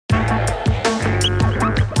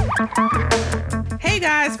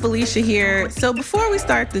guys, Felicia here. So before we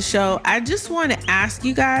start the show, I just want to ask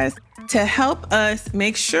you guys to help us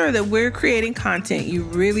make sure that we're creating content you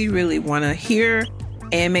really, really want to hear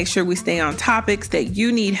and make sure we stay on topics that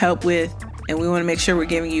you need help with. And we want to make sure we're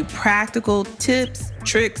giving you practical tips,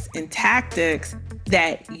 tricks, and tactics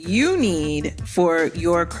that you need for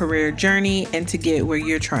your career journey and to get where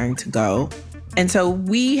you're trying to go. And so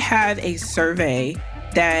we have a survey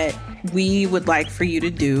that we would like for you to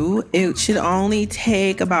do. It should only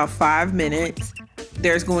take about 5 minutes.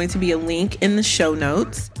 There's going to be a link in the show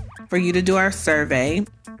notes for you to do our survey.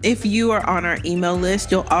 If you are on our email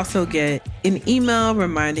list, you'll also get an email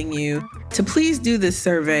reminding you to please do this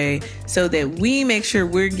survey so that we make sure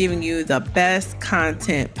we're giving you the best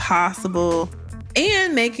content possible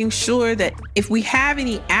and making sure that if we have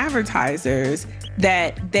any advertisers,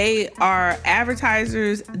 that they are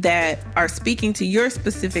advertisers that are speaking to your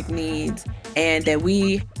specific needs and that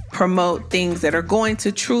we promote things that are going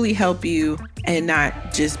to truly help you and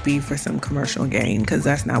not just be for some commercial gain, because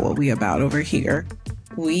that's not what we're about over here.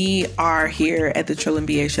 We are here at the Trill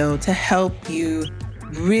MBA Show to help you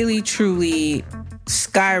really, truly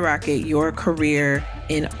skyrocket your career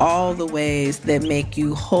in all the ways that make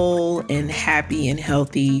you whole and happy and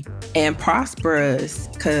healthy and prosperous,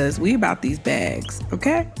 because we about these bags,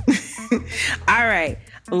 okay? All right,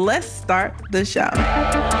 let's start the show.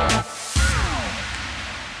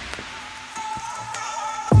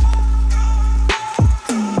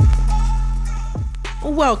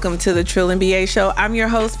 Welcome to the Trill MBA Show. I'm your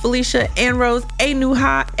host, Felicia Ann Rose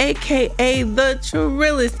Anuha, aka the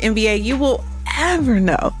Trillest MBA you will ever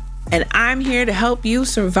know. And I'm here to help you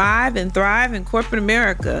survive and thrive in corporate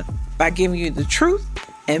America by giving you the truth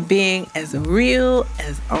and being as real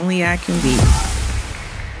as only I can be.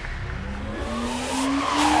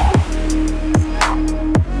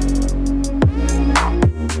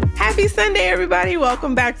 Happy Sunday, everybody.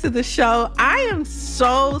 Welcome back to the show. I am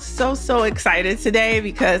so excited today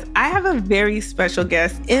because I have a very special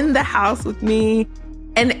guest in the house with me.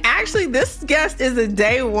 And actually, this guest is a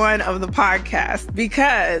day one of the podcast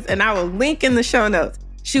because, and I will link in the show notes,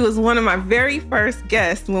 she was one of my very first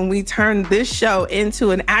guests when we turned this show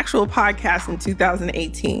into an actual podcast in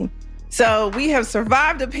 2018. So we have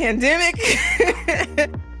survived a pandemic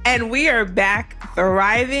and we are back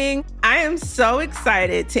thriving. I am so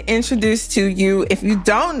excited to introduce to you, if you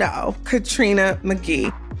don't know, Katrina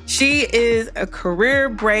McGhee. She is a career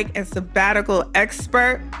break and sabbatical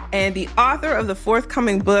expert and the author of the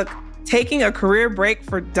forthcoming book, Taking a Career Break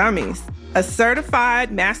for Dummies. A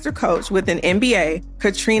certified master coach with an MBA,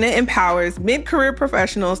 Katrina empowers mid-career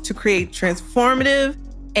professionals to create transformative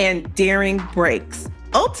and daring breaks,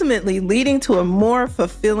 ultimately leading to a more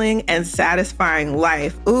fulfilling and satisfying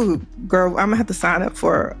life. Ooh, girl, I'm gonna have to sign up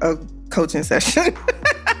for a coaching session.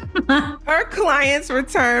 Her clients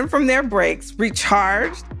return from their breaks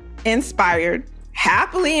recharged, inspired,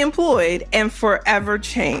 happily employed, and forever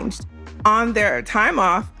changed. On their time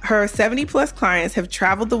off, her 70-plus clients have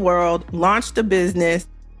traveled the world, launched a business,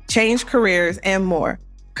 changed careers, and more.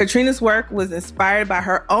 Katrina's work was inspired by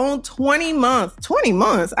her own 20 months,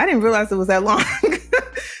 I didn't realize it was that long,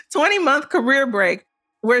 20-month career break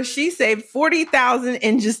where she saved $40,000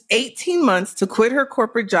 in just 18 months to quit her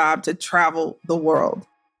corporate job to travel the world.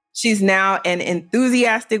 She's now an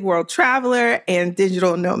enthusiastic world traveler and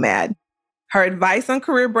digital nomad. Her advice on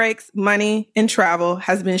career breaks, money, and travel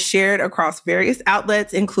has been shared across various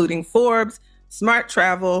outlets, including Forbes, Smart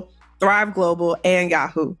Travel, Thrive Global, and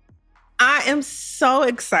Yahoo. I am so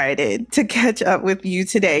excited to catch up with you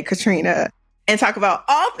today, Katrina, and talk about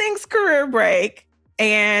all things career break.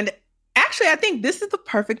 And actually, I think this is the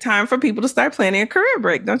perfect time for people to start planning a career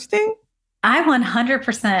break, don't you think? I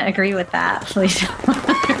 100% agree with that, Felicia.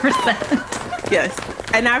 100%. Yes.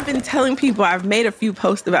 And I've been telling people, I've made a few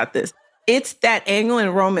posts about this. It's that annual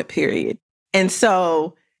enrollment period. And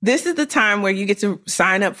so this is the time where you get to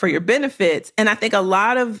sign up for your benefits. And I think a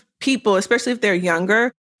lot of people, especially if they're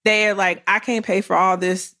younger, they're like, I can't pay for all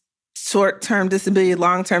this short-term disability,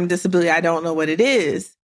 long-term disability. I don't know what it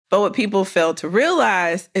is. But what people fail to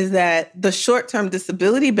realize is that the short-term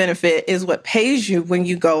disability benefit is what pays you when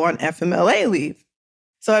you go on FMLA leave.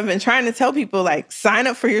 So I've been trying to tell people, like, sign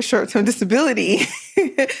up for your short-term disability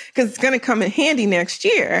because it's going to come in handy next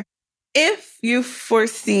year if you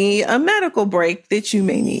foresee a medical break that you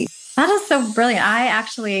may need. That is so brilliant. I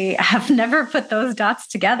actually have never put those dots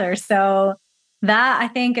together. So that I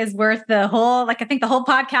think is worth the whole, I think the whole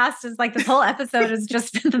podcast is this whole episode has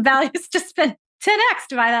just been, the value's just been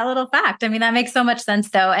 10x'd by that little fact. I mean, that makes so much sense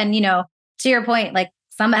though. And, to your point,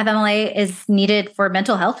 some FMLA is needed for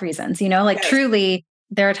mental health reasons, yes. Truly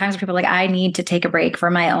there are times where people are like, I need to take a break for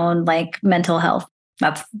my own mental health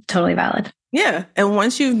That's totally valid. Yeah. And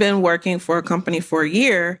once you've been working for a company for a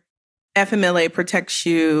year, FMLA protects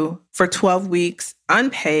you for 12 weeks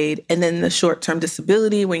unpaid. And then the short-term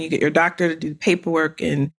disability, when you get your doctor to do paperwork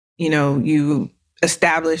and, you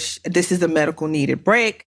establish this is a medical needed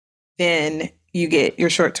break, then you get your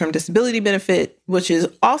short-term disability benefit, which is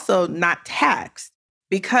also not taxed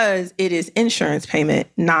because it is insurance payment,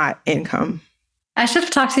 not income. I should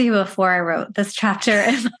have talked to you before I wrote this chapter.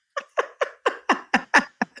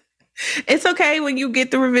 It's okay. When you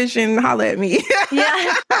get the revision, holler at me.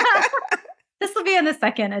 Yeah. This will be in the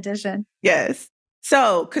second edition. Yes.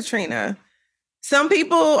 So, Katrina, some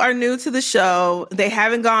people are new to the show. They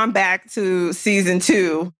haven't gone back to season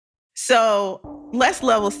 2. So let's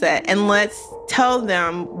level set and let's tell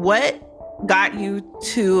them what got you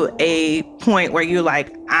to a point where you're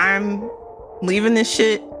like, I'm leaving this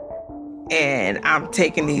shit and I'm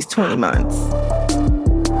taking these 20 months.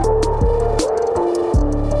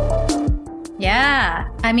 Yeah.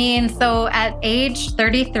 I mean, so at age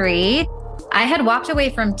 33, I had walked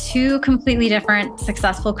away from 2 completely different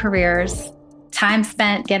successful careers, time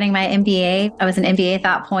spent getting my MBA. I was an MBA at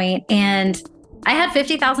that point, and I had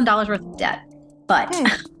 $50,000 worth of debt. But,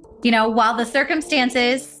 while the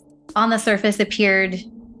circumstances on the surface appeared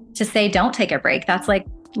to say, don't take a break, that's like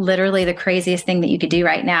literally the craziest thing that you could do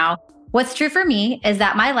right now. What's true for me is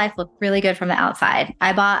that my life looked really good from the outside.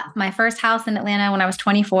 I bought my first house in Atlanta when I was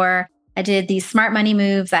 24. I did these smart money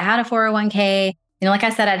moves. I had a 401k. Like I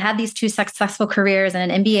said, I'd had these 2 successful careers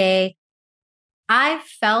and an MBA. I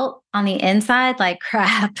felt on the inside like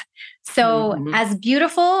crap. So as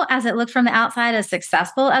beautiful as it looked from the outside, as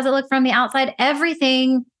successful as it looked from the outside,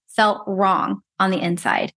 everything felt wrong on the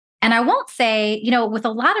inside. And I won't say, with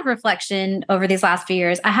a lot of reflection over these last few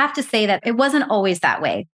years, I have to say that it wasn't always that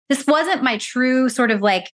way. This wasn't my true sort of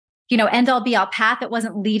like, end all be all path. It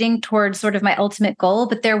wasn't leading towards sort of my ultimate goal.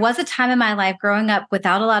 But there was a time in my life growing up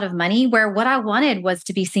without a lot of money where what I wanted was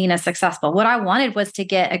to be seen as successful. What I wanted was to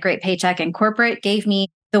get a great paycheck, and corporate gave me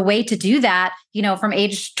the way to do that, from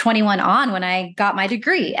age 21 on when I got my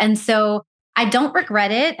degree. And so I don't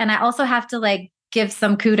regret it. And I also have to give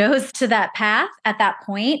some kudos to that path at that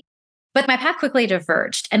point. But my path quickly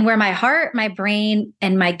diverged. And where my heart, my brain,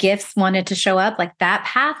 and my gifts wanted to show up, that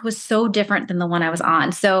path was so different than the one I was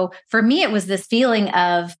on. So for me, it was this feeling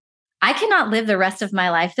of, I cannot live the rest of my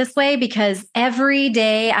life this way, because every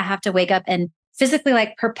day I have to wake up and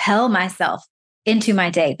physically propel myself into my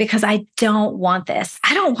day, because I don't want this.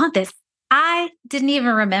 I don't want this. I didn't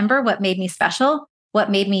even remember what made me special,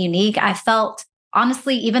 what made me unique. I felt,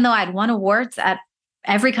 honestly, even though I'd won awards at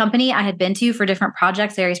every company I had been to for different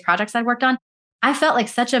projects, various projects I'd worked on, I felt like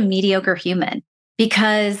such a mediocre human,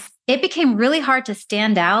 because it became really hard to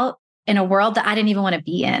stand out in a world that I didn't even want to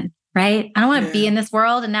be in, right? I don't want to be in this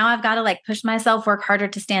world. And now I've got to push myself, work harder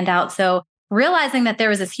to stand out. So realizing that there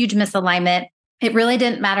was this huge misalignment, it really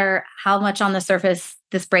didn't matter how much on the surface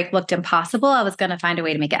this break looked impossible. I was going to find a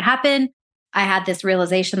way to make it happen. I had this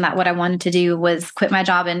realization that what I wanted to do was quit my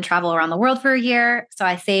job and travel around the world for a year. So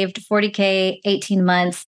I saved $40K, 18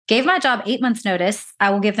 months, gave my job 8 months notice. I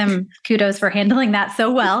will give them kudos for handling that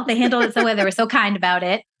so well. They handled it so well. They were so kind about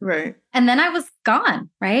it. Right. And then I was gone,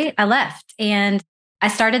 right? I left and I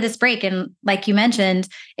started this break. And like you mentioned,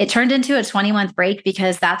 it turned into a 20-month break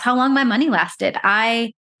because that's how long my money lasted.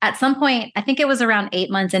 At some point, I think it was around 8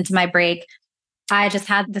 months into my break, I just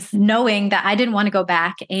had this knowing that I didn't want to go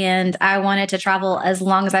back and I wanted to travel as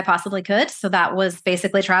long as I possibly could. So that was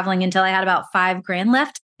basically traveling until I had about $5,000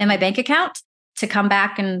 left in my bank account to come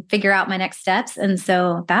back and figure out my next steps. And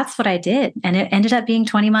so that's what I did. And it ended up being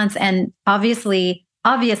 20 months and obviously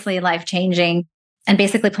life-changing and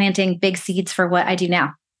basically planting big seeds for what I do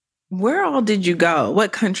now. Where all did you go?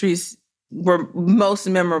 What countries were most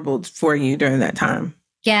memorable for you during that time?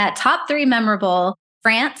 Yeah, top 3 memorable: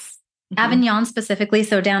 France, Avignon specifically,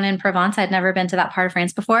 so down in Provence. I'd never been to that part of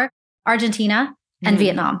France before. Argentina and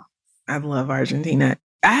Vietnam. I love Argentina.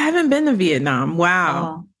 I haven't been to Vietnam.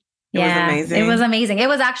 Wow. It was amazing. It was amazing. It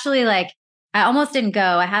was actually I almost didn't go.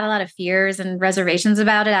 I had a lot of fears and reservations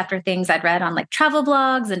about it after things I'd read on travel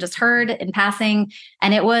blogs and just heard in passing.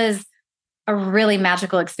 And it was a really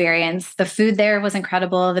magical experience. The food there was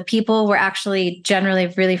incredible. The people were actually generally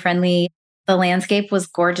really friendly. The landscape was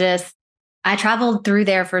gorgeous. I traveled through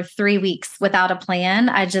there for 3 weeks without a plan.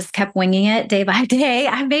 I just kept winging it day by day.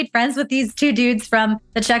 I made friends with these 2 dudes from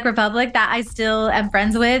the Czech Republic that I still am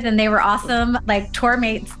friends with. And they were awesome, tour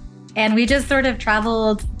mates. And we just sort of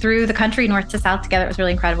traveled through the country, north to south together. It was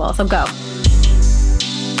really incredible. So go.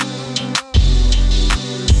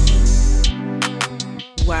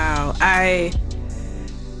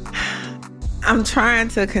 I'm trying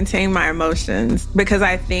to contain my emotions because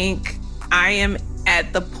I think I am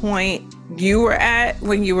at the point you were at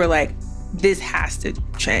when you were like, this has to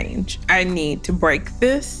change. I need to break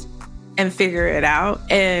this and figure it out.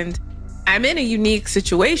 And I'm in a unique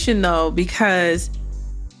situation though, because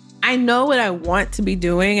I know what I want to be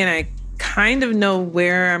doing and I kind of know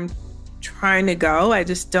where I'm trying to go. I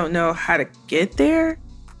just don't know how to get there.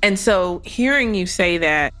 And so hearing you say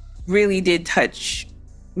that really did touch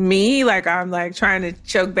me. Like I'm like trying to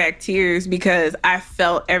choke back tears because I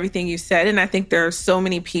felt everything you said. And I think there are so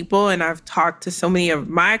many people, and I've talked to so many of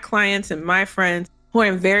my clients and my friends who are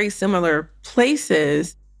in very similar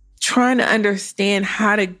places, trying to understand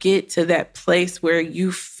how to get to that place where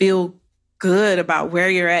you feel good about where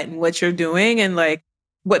you're at and what you're doing and like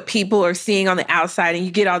what people are seeing on the outside, and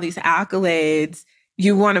you get all these accolades.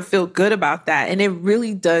 You want to feel good about that. And it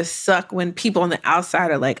really does suck when people on the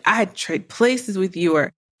outside are like, I'd trade places with you,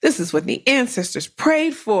 or this is what the ancestors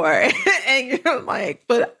prayed for. And you're like,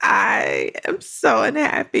 but I am so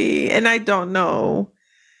unhappy and I don't know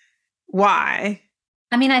why.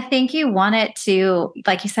 I mean, I think you want it to,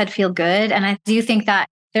 like you said, feel good. And I do think that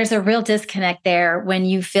there's a real disconnect there when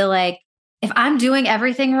you feel like if I'm doing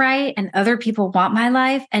everything right and other people want my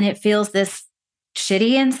life and it feels this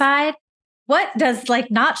shitty inside, what does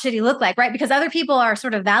like not shitty look like, right? Because other people are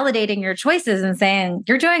sort of validating your choices and saying,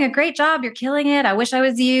 you're doing a great job. You're killing it. I wish I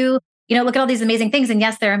was you. You know, look at all these amazing things. And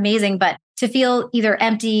yes, they're amazing, but to feel either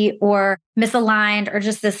empty or misaligned or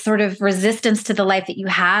just this sort of resistance to the life that you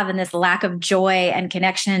have and this lack of joy and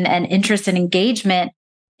connection and interest and engagement,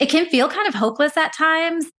 it can feel kind of hopeless at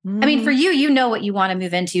times. I mean, for you, you know what you want to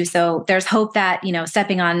move into. So there's hope that, you know,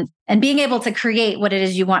 stepping on and being able to create what it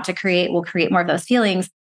is you want to create will create more of those feelings.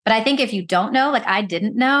 But I think if you don't know, like I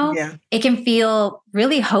didn't know, it can feel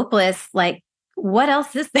really hopeless. Like, what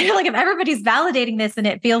else is there? Like if everybody's validating this and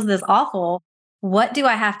it feels this awful, what do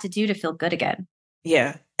I have to do to feel good again?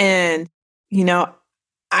 Yeah. And, you know,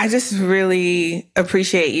 I just really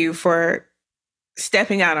appreciate you for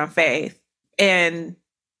stepping out on faith and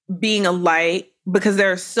being a light, because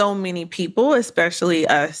there are so many people, especially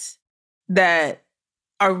us, that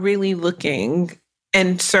are really looking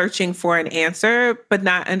and searching for an answer, but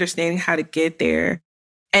not understanding how to get there.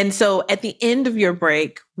 And so at the end of your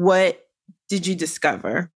break, what did you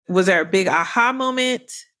discover? Was there a big aha moment?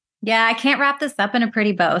 Yeah, I can't wrap this up in a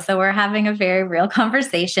pretty bow. So we're having a very real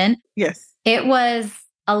conversation. Yes. It was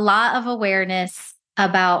a lot of awareness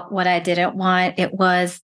about what I didn't want. It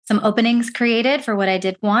was some openings created for what I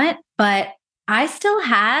did want, but I still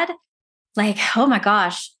had like, oh my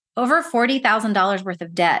gosh, over $40,000 worth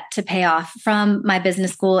of debt to pay off from my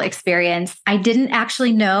business school experience. I didn't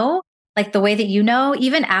actually know, like the way that you know,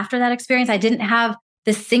 even after that experience, I didn't have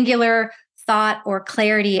this singular thought or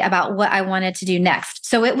clarity about what I wanted to do next.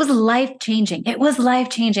 So it was life-changing. It was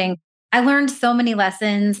life-changing. I learned so many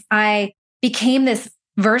lessons. I became this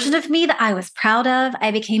version of me that I was proud of.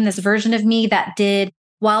 I became this version of me that did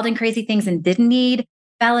wild and crazy things and didn't need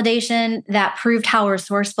validation, that proved how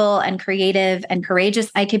resourceful and creative and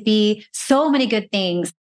courageous I could be. So many good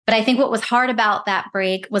things. But I think what was hard about that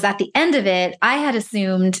break was at the end of it, I had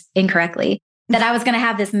assumed incorrectly that I was going to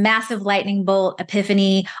have this massive lightning bolt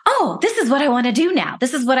epiphany. Oh, this is what I want to do now.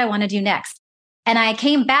 This is what I want to do next. And I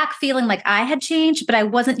came back feeling like I had changed, but I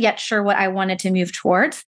wasn't yet sure what I wanted to move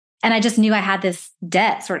towards. And I just knew I had this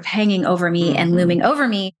debt sort of hanging over me and looming over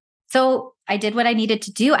me. So I did what I needed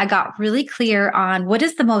to do. I got really clear on what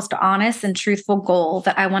is the most honest and truthful goal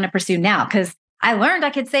that I want to pursue now. Because I learned I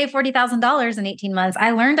could save $40,000 in 18 months.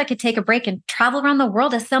 I learned I could take a break and travel around the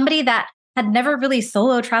world as somebody that had never really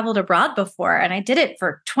solo traveled abroad before. And I did it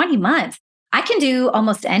for 20 months. I can do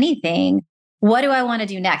almost anything. What do I want to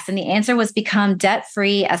do next? And the answer was become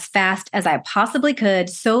debt-free as fast as I possibly could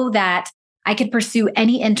so that I could pursue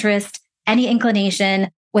any interest, any inclination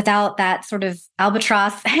without that sort of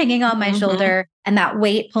albatross hanging on my shoulder and that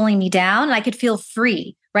weight pulling me down. And I could feel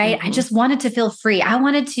free, right? I just wanted to feel free. I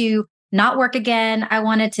wanted to not work again. I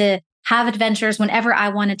wanted to have adventures whenever I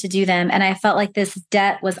wanted to do them. And I felt like this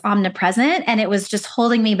debt was omnipresent and it was just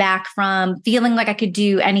holding me back from feeling like I could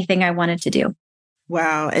do anything I wanted to do.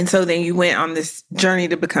 Wow. And so then you went on this journey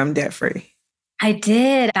to become debt free. I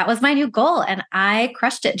did. That was my new goal. And I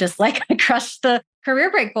crushed it just like I crushed the career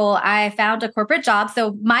break goal. I found a corporate job.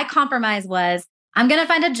 So my compromise was I'm going to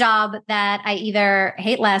find a job that I either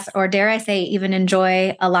hate less or, dare I say, even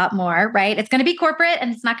enjoy a lot more, right? It's going to be corporate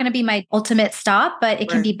and it's not going to be my ultimate stop, but it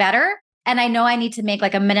can be better. And I know I need to make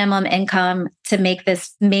like a minimum income to make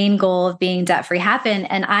this main goal of being debt-free happen.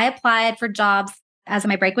 And I applied for jobs as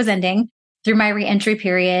my break was ending through my reentry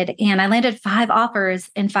period. And I landed 5 offers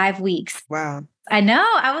in 5 weeks. Wow. I know.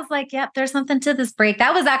 I was like, yep, there's something to this break.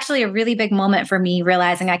 That was actually a really big moment for me,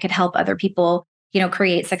 realizing I could help other people,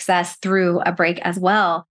 create success through a break as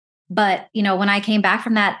well. But, when I came back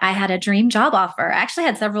from that, I had a dream job offer. I actually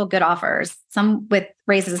had several good offers, some with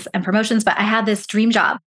raises and promotions, but I had this dream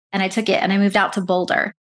job and I took it and I moved out to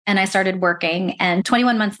Boulder and I started working. And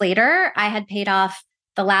 21 months later, I had paid off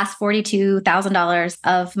the last $42,000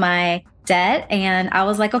 of my debt. And I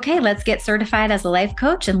was like, okay, let's get certified as a life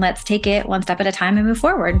coach and let's take it one step at a time and move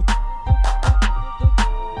forward.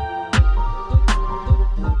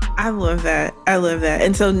 I love that.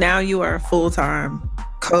 And so now you are a full-time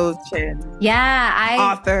coach and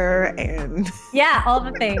author and all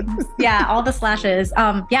the things. All the slashes.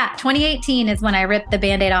 2018 is when I ripped the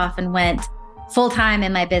Band-Aid off and went full-time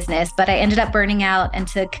in my business, but I ended up burning out and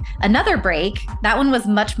took another break. That one was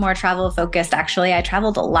much more travel focused. Actually, I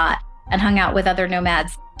traveled a lot and hung out with other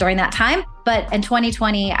nomads during that time. But in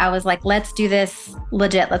 2020, I was like, let's do this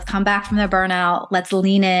legit. Let's come back from the burnout. Let's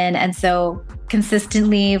lean in. And so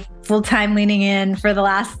consistently full-time leaning in for the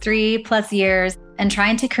last 3+ years and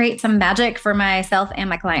trying to create some magic for myself and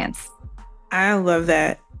my clients. I love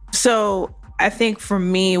that. So I think for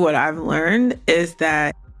me, what I've learned is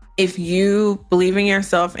that if you believe in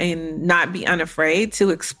yourself and not be unafraid to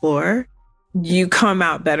explore, you come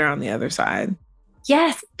out better on the other side.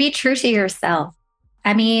 Yes, be true to yourself.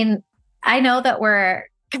 I mean, I know that we're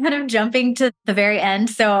kind of jumping to the very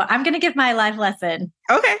end, so I'm going to give my life lesson.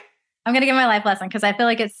 Okay. I'm going to give my life lesson because I feel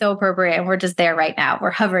like it's so appropriate and we're just there right now.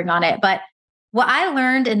 We're hovering on it. But what I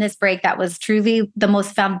learned in this break that was truly the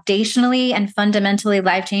most foundationally and fundamentally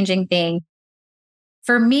life-changing thing,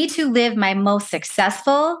 for me to live my most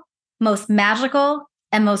successful, most magical,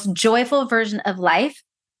 and most joyful version of life,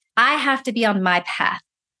 I have to be on my path,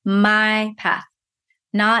 not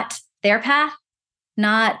their path,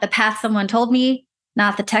 not the path someone told me,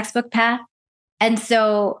 not the textbook path. And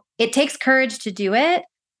so it takes courage to do it.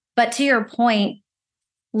 But to your point,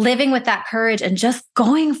 living with that courage and just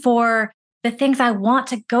going for the things I want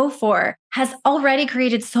to go for has already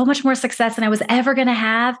created so much more success than I was ever going to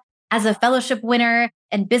have as a fellowship winner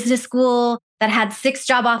in business school that had 6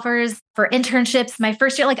 job offers for internships my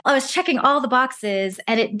first year. Like I was checking all the boxes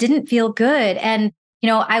and it didn't feel good. And,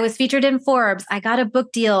 I was featured in Forbes. I got a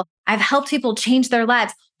book deal. I've helped people change their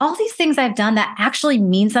lives. All these things I've done that actually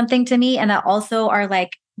mean something to me and that also are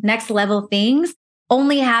like next level things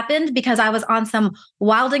only happened because I was on some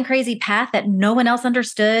wild and crazy path that no one else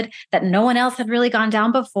understood, that no one else had really gone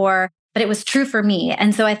down before, but it was true for me.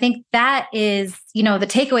 And so I think that is, the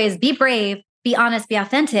takeaway is be brave, be honest, be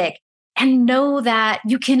authentic, and know that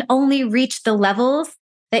you can only reach the levels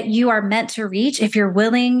that you are meant to reach if you're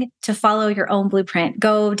willing to follow your own blueprint,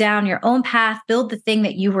 go down your own path, build the thing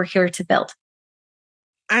that you were here to build.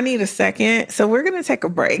 I need a second. So we're going to take a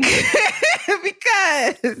break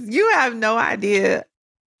because you have no idea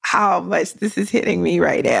how much this is hitting me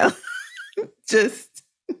right now.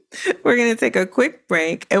 We're going to take a quick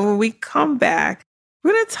break. And when we come back,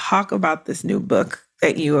 we're going to talk about this new book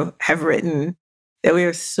that you have written that we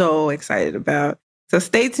are so excited about. So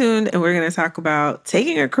stay tuned and we're going to talk about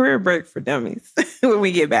taking a career break for dummies when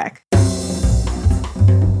we get back.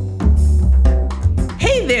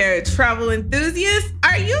 Hey there, travel enthusiasts.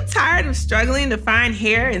 Are you tired of struggling to find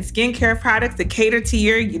hair and skincare products that cater to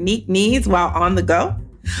your unique needs while on the go?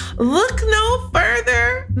 Look no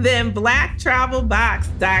further than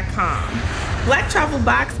blacktravelbox.com. Black Travel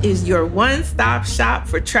Box is your one-stop shop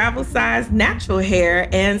for travel-sized natural hair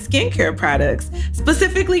and skincare products,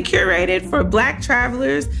 specifically curated for Black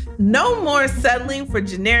travelers. No more settling for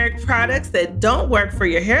generic products that don't work for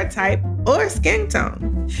your hair type or skin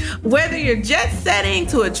tone. Whether you're jet setting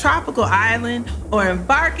to a tropical island or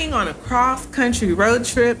embarking on a cross-country road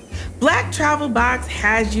trip, Black Travel Box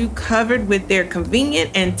has you covered with their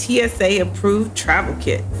convenient and TSA-approved travel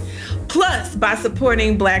kit. Plus, by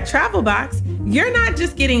supporting Black Travel Box, you're not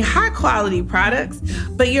just getting high-quality products,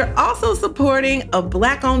 but you're also supporting a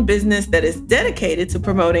Black-owned business that is dedicated to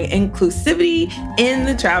promoting inclusivity in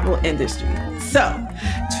the travel industry. So,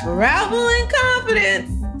 travel in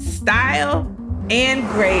confidence, style, and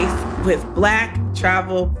grace with Black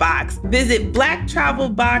Travel Box. Visit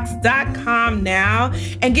blacktravelbox.com now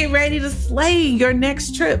and get ready to slay your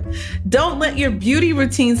next trip. Don't let your beauty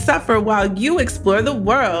routine suffer while you explore the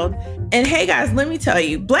world. And hey guys, let me tell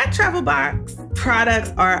you, Black Travel Box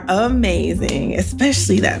products are amazing,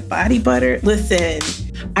 especially that body butter. Listen,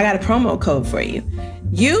 I got a promo code for you.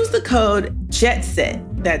 Use the code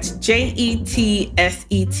JETSET. That's JETSET,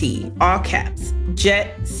 all caps,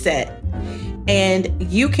 JETSET. And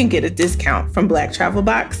you can get a discount from Black Travel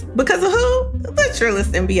Box because of who? The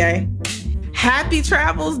Trillist MBA. Happy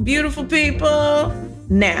travels, beautiful people.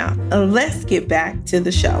 Now, let's get back to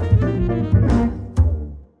the show.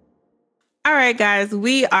 All right, guys,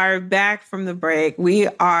 we are back from the break. We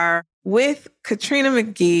are with Katrina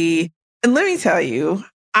McGhee. And let me tell you,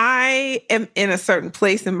 I am in a certain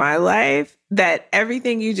place in my life that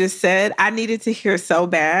everything you just said, I needed to hear so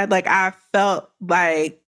bad. Like, I felt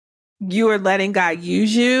like you were letting God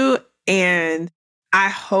use you. And I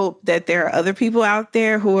hope that there are other people out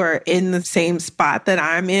there who are in the same spot that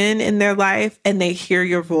I'm in their life, and they hear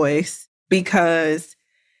your voice, because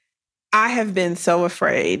I have been so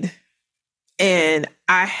afraid. And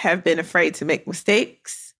I have been afraid to make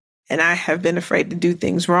mistakes, and I have been afraid to do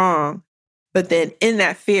things wrong. But then in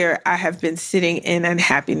that fear, I have been sitting in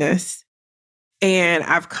unhappiness. And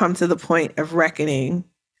I've come to the point of reckoning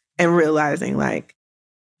and realizing, like,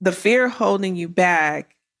 the fear holding you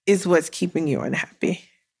back is what's keeping you unhappy,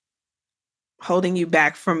 holding you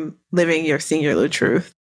back from living your singular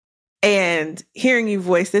truth. And hearing you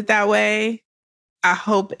voice it that way, I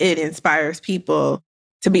hope it inspires people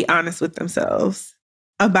to be honest with themselves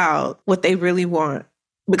about what they really want.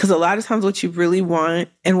 Because a lot of times what you really want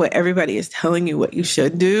and what everybody is telling you what you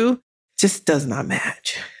should do just does not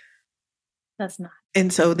match. Does not.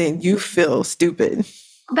 And so then you feel stupid.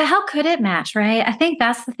 But how could it match, right? I think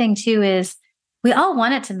that's the thing too, is we all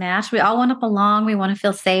want it to match. We all want to belong. We want to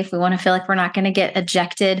feel safe. We want to feel like we're not going to get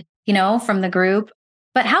ejected, from the group.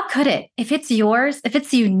 But how could it? If it's yours, if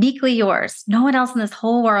it's uniquely yours, no one else in this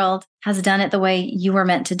whole world has done it the way you were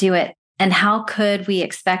meant to do it. And how could we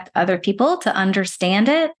expect other people to understand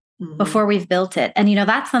it before we've built it? And,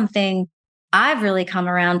 that's something I've really come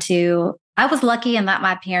around to. I was lucky in that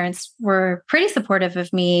my parents were pretty supportive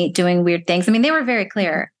of me doing weird things. I mean, they were very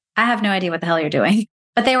clear. I have no idea what the hell you're doing.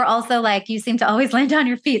 But they were also like, you seem to always land on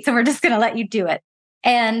your feet, so we're just going to let you do it.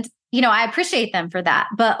 And, I appreciate them for that.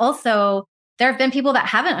 But also, there have been people that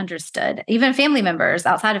haven't understood, even family members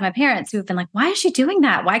outside of my parents, who've been like, why is she doing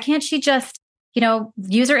that? Why can't she just,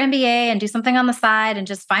 use her MBA and do something on the side and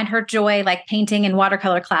just find her joy, like painting in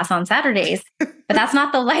watercolor class on Saturdays? But that's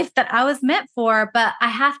not the life that I was meant for. But I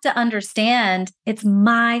have to understand it's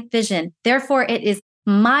my vision. Therefore, it is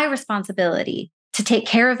my responsibility to take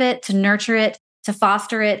care of it, to nurture it, to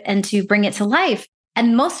foster it, and to bring it to life.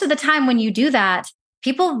 And most of the time when you do that,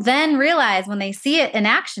 people then realize, when they see it in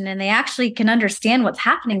action and they actually can understand what's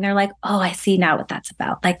happening, they're like, oh, I see now what that's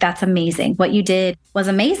about. Like, that's amazing. What you did was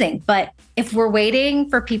amazing. But if we're waiting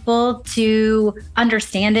for people to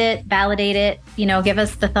understand it, validate it, give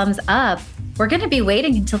us the thumbs up, we're going to be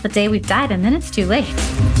waiting until the day we've died, and then it's too late.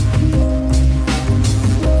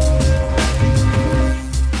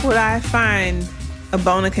 What I find a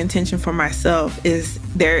bone of contention for myself is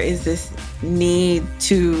there is this need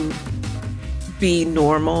to be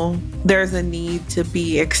normal. There's a need to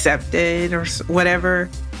be accepted or whatever.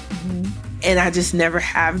 And I just never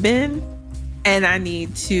have been. And I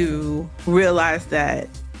need to realize that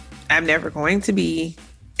I'm never going to be.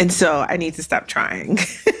 And so I need to stop trying.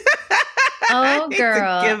 Oh,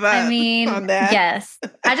 girl. Give up on that. Yes.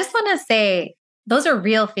 I just want to say those are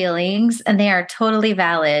real feelings, and they are totally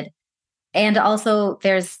valid. And also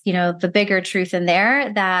there's, the bigger truth in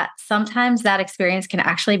there that sometimes that experience can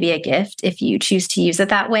actually be a gift if you choose to use it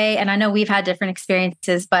that way. And I know we've had different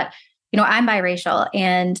experiences, but, I'm biracial,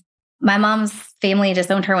 and my mom's family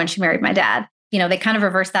disowned her when she married my dad. They kind of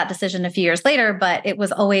reversed that decision a few years later, but it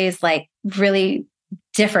was always like really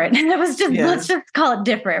different. It was just, let's just call it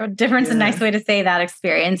different. Different's a nice way to say that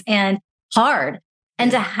experience, and hard. And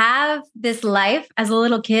to have this life as a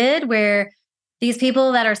little kid where these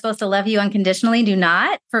people that are supposed to love you unconditionally do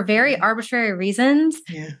not, for very arbitrary reasons.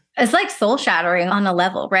 Yeah. It's like soul shattering on a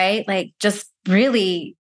level, right? Like, just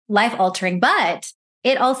really life altering. But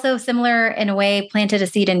it also, similar in a way, planted a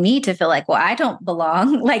seed in me to feel like, well, I don't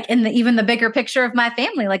belong, like in even the bigger picture of my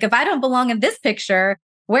family. Like, if I don't belong in this picture,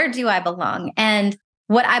 where do I belong? And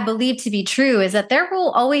what I believe to be true is that there will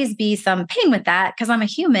always be some pain with that, because I'm a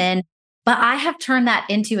human, but I have turned that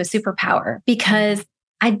into a superpower, because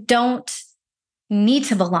I don't need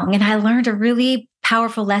to belong. And I learned a really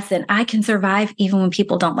powerful lesson. I can survive even when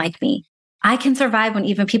people don't like me. I can survive when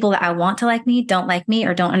even people that I want to like me don't like me,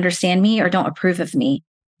 or don't understand me, or don't approve of me.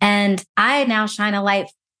 And I now shine a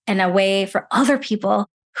light and a way for other people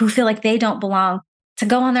who feel like they don't belong to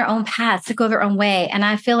go on their own paths, to go their own way. And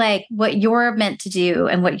I feel like what you're meant to do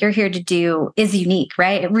and what you're here to do is unique,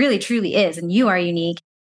 right? It really, truly is. And you are unique.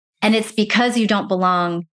 And it's because you don't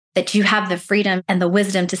belong that you have the freedom and the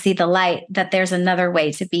wisdom to see the light, that there's another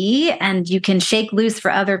way to be. And you can shake loose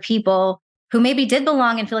for other people who maybe did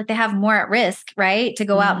belong and feel like they have more at risk, right? To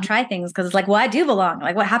go out and try things. Because it's like, well, I do belong.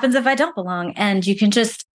 Like, what happens if I don't belong? And you can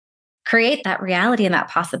just create that reality and that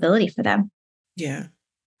possibility for them. Yeah.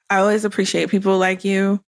 I always appreciate people like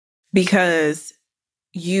you because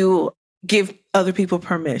you give other people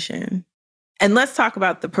permission. And let's talk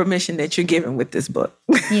about the permission that you're given with this book.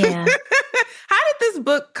 Yeah. How did this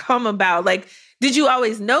book come about? Like, did you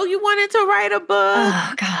always know you wanted to write a book?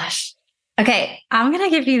 Oh, gosh. Okay. I'm going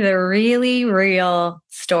to give you the really real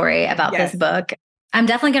story about this book. I'm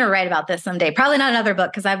definitely going to write about this someday. Probably not another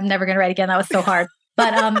book because I'm never going to write again. That was so hard.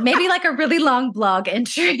 But maybe like a really long blog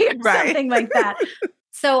entry or something like that.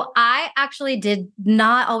 So I actually did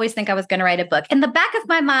not always think I was going to write a book. In the back of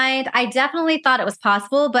my mind, I definitely thought it was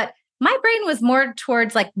possible, but my brain was more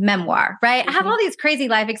towards like memoir, right? I have all these crazy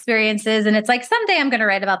life experiences and it's like someday I'm going to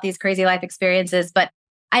write about these crazy life experiences, but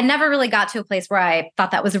I never really got to a place where I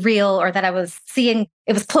thought that was real or that I was seeing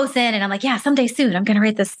it was close in and I'm like, yeah, someday soon I'm going to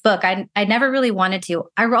write this book. I never really wanted to.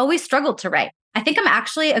 I always struggled to write. I think I'm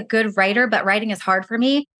actually a good writer, but writing is hard for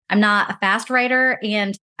me. I'm not a fast writer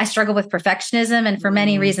and I struggle with perfectionism. And for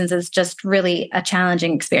many reasons, it's just really a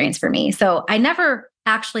challenging experience for me. So I never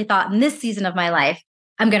actually thought in this season of my life,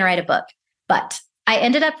 I'm going to write a book. But I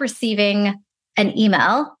ended up receiving an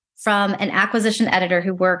email from an acquisition editor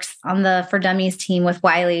who works on the For Dummies team with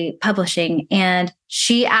Wiley Publishing. And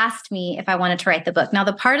she asked me if I wanted to write the book. Now,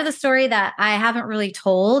 the part of the story that I haven't really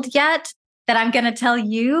told yet that I'm going to tell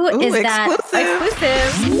you is exclusive.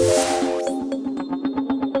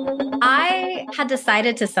 I had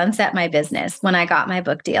decided to sunset my business when I got my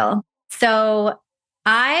book deal. So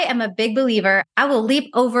I am a big believer. I will leap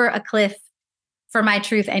over a cliff for my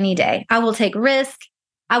truth any day. I will take risk.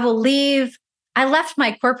 I will leave. I left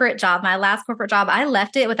my corporate job, my last corporate job. I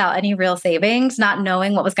left it without any real savings, not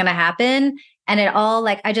knowing what was going to happen. And it all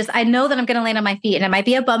I know that I'm going to land on my feet and it might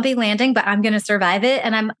be a bumpy landing, but I'm going to survive it.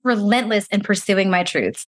 And I'm relentless in pursuing my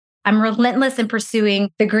truths. I'm relentless in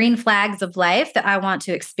pursuing the green flags of life that I want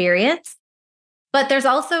to experience. But there's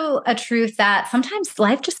also a truth that sometimes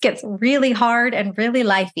life just gets really hard and really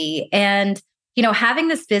lifey. And having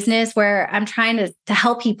this business where I'm trying to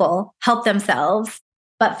help people help themselves,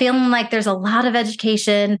 but feeling like there's a lot of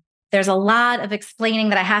education, there's a lot of explaining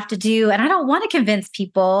that I have to do. And I don't want to convince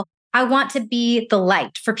people. I want to be the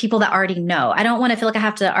light for people that already know. I don't want to feel like I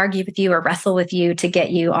have to argue with you or wrestle with you to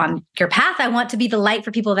get you on your path. I want to be the light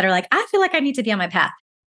for people that are like, I feel like I need to be on my path.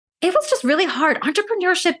 It was just really hard.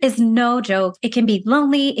 Entrepreneurship is no joke. It can be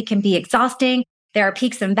lonely. It can be exhausting. There are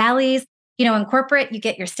peaks and valleys. In corporate, you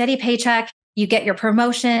get your steady paycheck. You get your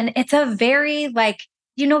promotion. It's a very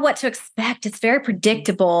you know what to expect. It's very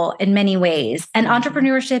predictable in many ways. And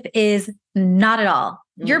entrepreneurship is not at all.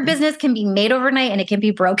 Your business can be made overnight and it can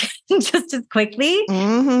be broken just as quickly.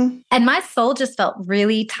 And my soul just felt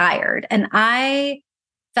really tired. And I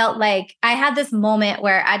felt like I had this moment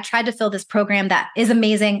where I tried to fill this program that is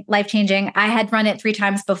amazing, life-changing. I had run it 3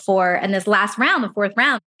 times before. And this last round, the 4th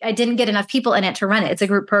round, I didn't get enough people in it to run it. It's a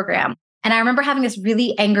group program. And I remember having this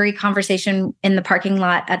really angry conversation in the parking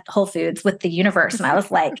lot at Whole Foods with the universe. And I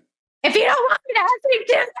was like, if you don't want me to actually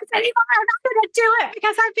do this anymore, I'm not going to do it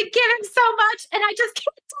because I've been given so much and I just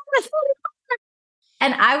can't do this anymore.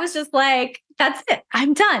 And I was just like, that's it.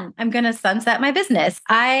 I'm done. I'm going to sunset my business.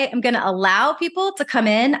 I am going to allow people to come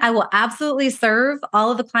in. I will absolutely serve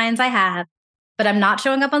all of the clients I have, but I'm not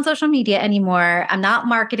showing up on social media anymore. I'm not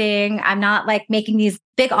marketing. I'm not making these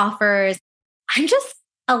big offers. I'm just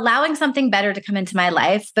allowing something better to come into my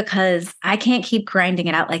life because I can't keep grinding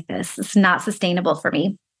it out like this. It's not sustainable for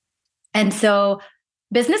me. And so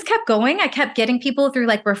business kept going. I kept getting people through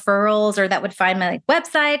referrals or that would find my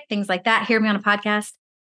website, things like that, hear me on a podcast.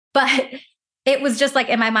 But it was just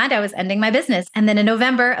in my mind, I was ending my business. And then in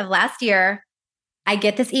November of last year, I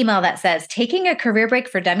get this email that says, taking a career break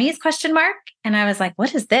for dummies, ? And I was like,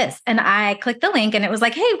 what is this? And I clicked the link and it was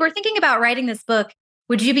like, hey, we're thinking about writing this book.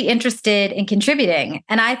 Would you be interested in contributing?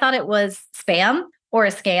 And I thought it was spam or a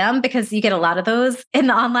scam because you get a lot of those in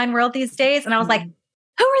the online world these days. And I was like,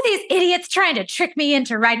 who are these idiots trying to trick me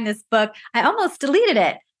into writing this book? I almost deleted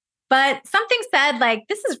it. But something said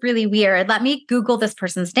this is really weird. Let me Google this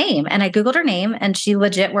person's name. And I Googled her name and she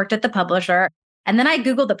legit worked at the publisher. And then I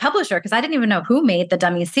Googled the publisher because I didn't even know who made the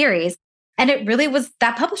Dummy series. And it really was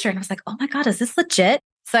that publisher. And I was like, oh my God, is this legit?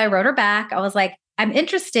 So I wrote her back. I was like, I'm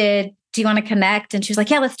interested. Do you want to connect? And she was like,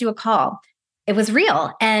 yeah, let's do a call. It was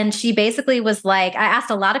real. And she basically was like, I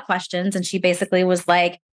asked a lot of questions and she basically was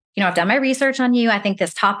like, I've done my research on you. I think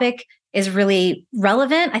this topic is really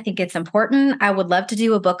relevant. I think it's important. I would love to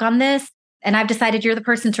do a book on this. And I've decided you're the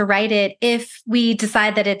person to write it if we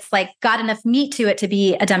decide that it's got enough meat to it to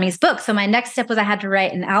be a Dummies book. So my next step was I had to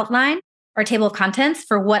write an outline or table of contents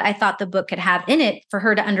for what I thought the book could have in it for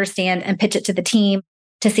her to understand and pitch it to the team.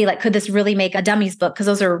 to see like, could this really make a dummies book? Because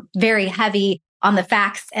those are very heavy on the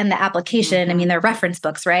facts and the application. I mean, they're reference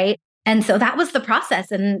books, right? And so that was the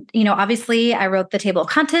process. And, obviously I wrote the table of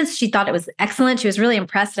contents. She thought it was excellent. She was really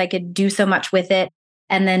impressed that I could do so much with it.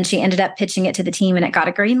 And then she ended up pitching it to the team and it got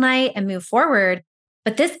a green light and moved forward.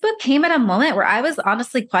 But this book came at a moment where I was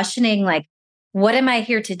honestly questioning, like, what am I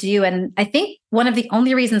here to do? And I think one of the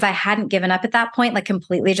only reasons I hadn't given up at that point, like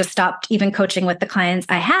completely just stopped even coaching with the clients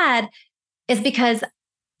I had, is because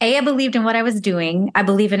A, I believed in what I was doing. I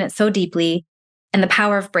believe in it so deeply and the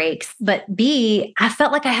power of breaks. But B, I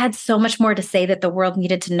felt like I had so much more to say that the world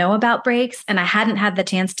needed to know about breaks, and I hadn't had the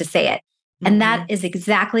chance to say it. And that is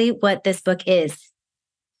exactly what this book is.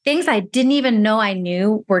 Things I didn't even know I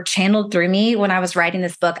knew were channeled through me when I was writing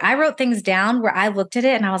this book. I wrote things down where I looked at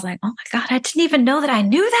it and I was like, oh my God, I didn't even know that I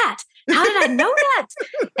knew that. How did I know that?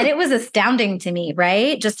 And it was astounding to me,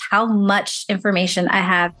 right? Just how much information I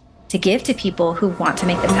have to give to people who want to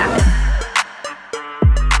make this happen.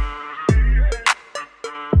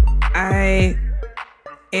 I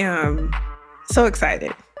am so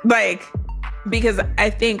excited. Because I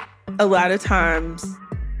think a lot of times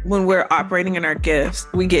when we're operating in our gifts,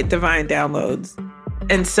 we get divine downloads.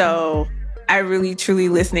 And so I really, truly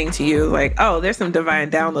listening to you, like, oh, there's some divine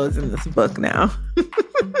downloads in this book now.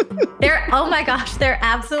 Oh my gosh, there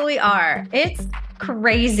absolutely are. It's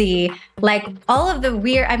crazy. Like all of the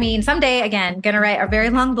weird, someday, again, going to write a very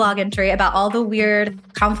long blog entry about all the weird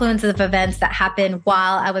confluences of events that happened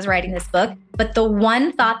while I was writing this book. But the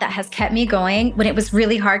one thought that has kept me going when it was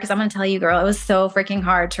really hard, because I'm going to tell you, girl, it was so freaking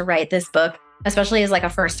hard to write this book, especially as like a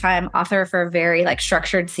first-time author for a very like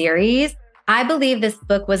structured series. I believe this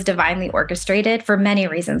book was divinely orchestrated for many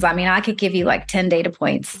reasons. I could give you like 10 data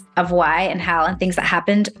points of why and how and things that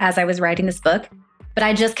happened as I was writing this book. But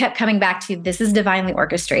I just kept coming back to, this is divinely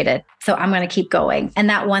orchestrated, so I'm going to keep going. And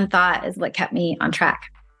that one thought is what kept me on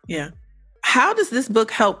track. Yeah. How does this book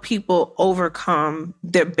help people overcome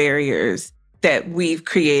the barriers that we've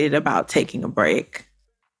created about taking a break?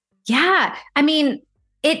 Yeah.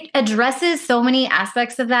 It addresses so many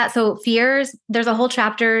aspects of that. So fears, there's a whole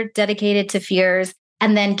chapter dedicated to fears,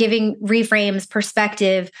 and then giving reframes,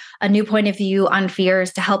 perspective, a new point of view on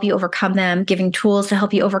fears to help you overcome them, giving tools to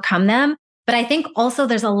help you overcome them. But I think also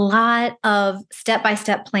there's a lot of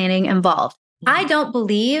step-by-step planning involved. I don't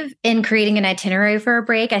believe in creating an itinerary for a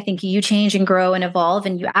break. I think you change and grow and evolve,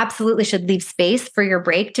 and you absolutely should leave space for your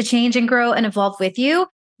break to change and grow and evolve with you.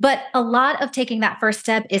 But a lot of taking that first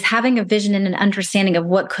step is having a vision and an understanding of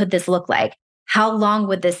what could this look like? How long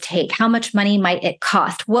would this take? How much money might it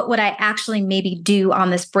cost? What would I actually maybe do on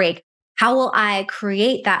this break? How will I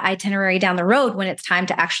create that itinerary down the road when it's time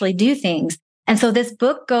to actually do things? And so this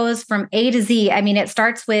book goes from A to Z. It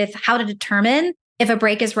starts with how to determine if a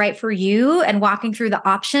break is right for you and walking through the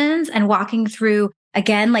options and walking through,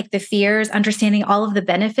 again, like the fears, understanding all of the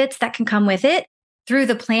benefits that can come with it, through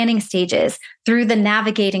the planning stages, through the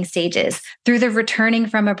navigating stages, through the returning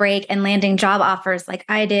from a break and landing job offers like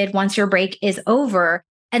I did once your break is over.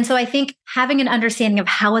 And so I think having an understanding of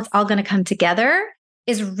how it's all going to come together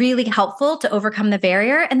is really helpful to overcome the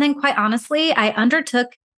barrier. And then quite honestly, I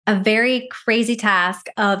undertook a very crazy task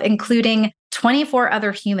of including 24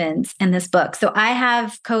 other humans in this book. So I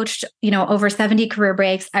have coached, over 70 career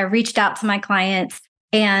breaks. I reached out to my clients,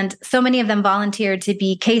 and so many of them volunteered to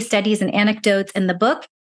be case studies and anecdotes in the book.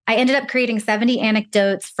 I ended up creating 70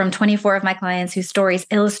 anecdotes from 24 of my clients whose stories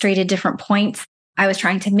illustrated different points I was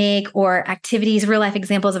trying to make, or activities, real life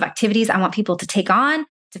examples of activities I want people to take on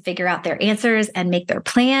to figure out their answers and make their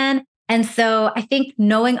plan. And so I think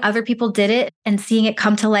knowing other people did it and seeing it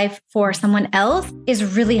come to life for someone else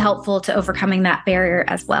is really helpful to overcoming that barrier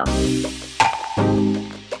as well.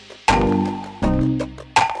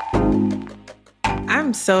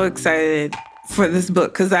 I'm so excited for this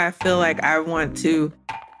book because I feel like I want to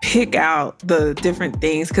pick out the different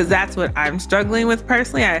things, because that's what I'm struggling with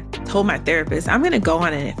personally. I told my therapist, I'm going to go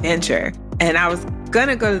on an adventure. And I was going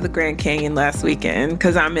to go to the Grand Canyon last weekend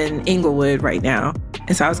because I'm in Inglewood right now.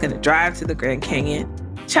 And so I was going to drive to the Grand Canyon.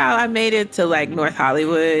 Child, I made it to like North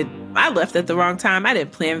Hollywood. I left at the wrong time. I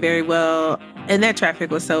didn't plan very well. And that traffic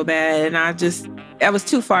was so bad. And I was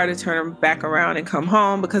too far to turn back around and come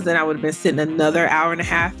home, because then I would have been sitting another hour and a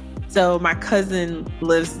half. So my cousin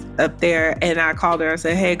lives up there, and I called her and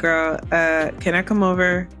said, hey girl, can I come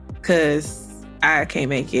over? Because I can't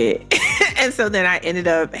make it. And so then I ended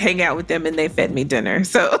up hanging out with them, and they fed me dinner.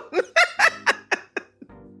 So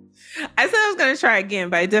I said I was going to try again,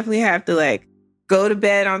 but I definitely have to go to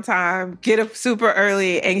bed on time, get up super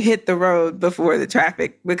early, and hit the road before the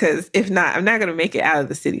traffic, because if not, I'm not going to make it out of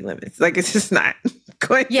the city limits. It's just not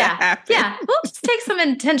going to happen. Yeah. We'll just take some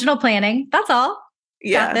intentional planning. That's all.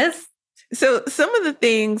 Got this? So some of the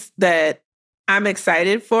things that I'm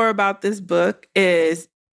excited for about this book is,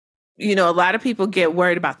 a lot of people get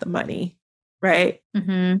worried about the money, right?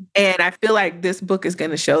 Mm-hmm. And I feel like this book is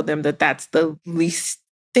going to show them that that's the least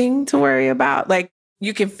thing to worry about. Like,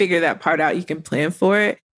 you can figure that part out. You can plan for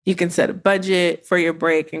it. You can set a budget for your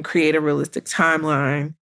break and create a realistic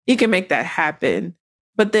timeline. You can make that happen.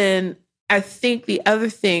 But then I think the other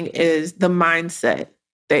thing is the mindset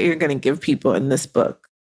that you're going to give people in this book.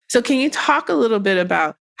 So can you talk a little bit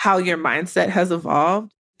about how your mindset has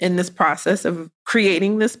evolved in this process of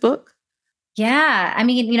creating this book? Yeah. I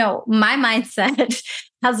mean, my mindset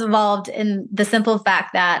has evolved in the simple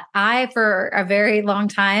fact that I, for a very long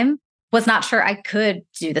time, was not sure I could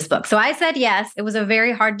do this book. So I said yes. It was a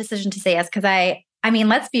very hard decision to say yes because I mean,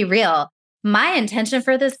 let's be real. My intention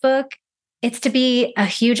for this book, it's to be a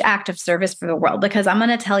huge act of service for the world, because I'm going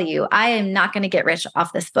to tell you, I am not going to get rich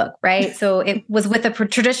off this book, right? So it was with a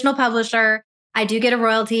traditional publisher. I do get a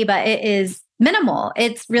royalty, but it is minimal.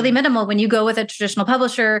 It's really minimal. When you go with a traditional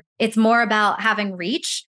publisher, it's more about having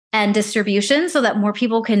reach and distribution so that more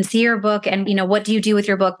people can see your book and, what do you do with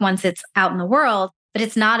your book once it's out in the world? But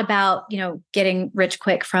it's not about, getting rich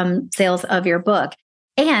quick from sales of your book.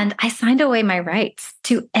 And I signed away my rights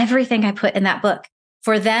to everything I put in that book.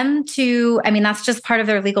 For them to, that's just part of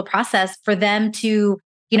their legal process. For them to,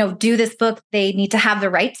 do this book, they need to have the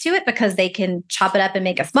rights to it because they can chop it up and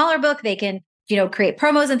make a smaller book. They can, create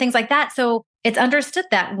promos and things like that. So it's understood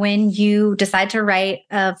that when you decide to write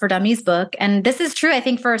a For Dummies book, and this is true, I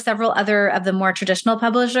think, for several other of the more traditional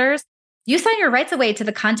publishers, you sign your rights away to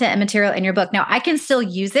the content and material in your book. Now, I can still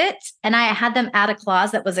use it. And I had them add a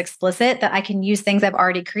clause that was explicit that I can use things I've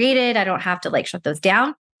already created. I don't have to shut those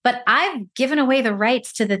down. But I've given away the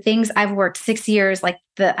rights to the things I've worked 6 years, like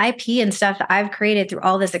the IP and stuff that I've created through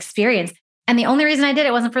all this experience. And the only reason I did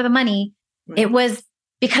it wasn't for the money. Right. It was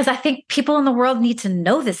because I think people in the world need to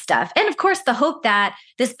know this stuff. And of course, the hope that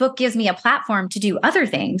this book gives me a platform to do other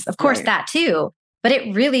things. Of course, that too. But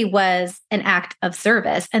it really was an act of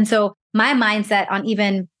service. And so my mindset on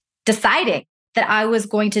even deciding that I was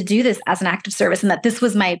going to do this as an act of service and that this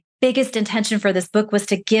was my biggest intention for this book was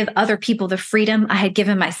to give other people the freedom I had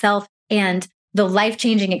given myself and the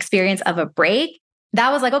life-changing experience of a break.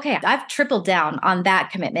 That was okay, I've tripled down on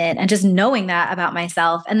that commitment and just knowing that about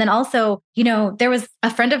myself. And then also, there was a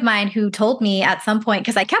friend of mine who told me at some point,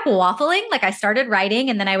 because I kept waffling, I started writing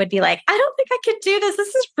and then I would be like, I don't think I could do this.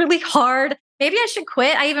 This is really hard. Maybe I should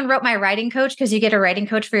quit. I even wrote my writing coach because you get a writing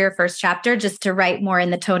coach for your first chapter just to write more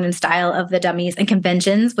in the tone and style of the Dummies and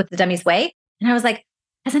conventions with the Dummies way. And I was like,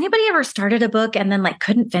 has anybody ever started a book and then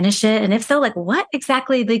couldn't finish it? And if so, what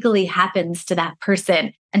exactly legally happens to that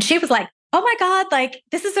person? And she was like, oh my God,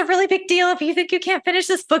 this is a really big deal. If you think you can't finish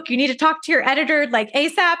this book, you need to talk to your editor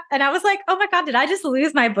ASAP. And I was like, oh my God, did I just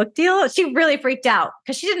lose my book deal? She really freaked out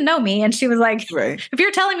because she didn't know me. And she was like, right. If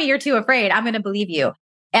you're telling me you're too afraid, I'm going to believe you.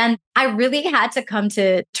 And I really had to come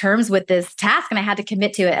to terms with this task and I had to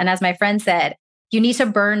commit to it. And as my friend said, you need to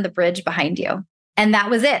burn the bridge behind you. And that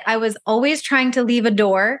was it. I was always trying to leave a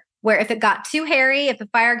door where if it got too hairy, if the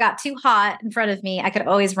fire got too hot in front of me, I could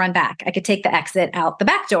always run back. I could take the exit out the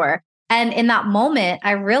back door. And in that moment,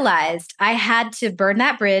 I realized I had to burn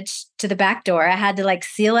that bridge to the back door. I had to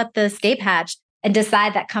seal up the escape hatch and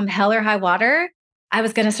decide that come hell or high water, I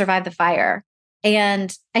was going to survive the fire.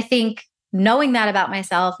 And I think knowing that about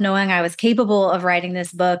myself, knowing I was capable of writing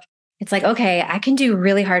this book, it's okay, I can do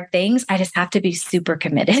really hard things. I just have to be super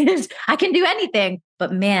committed. I can do anything,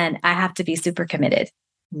 but man, I have to be super committed.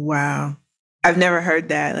 Wow. I've never heard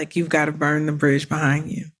that. You've got to burn the bridge behind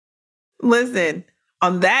you. Listen,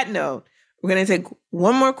 on that note, we're going to take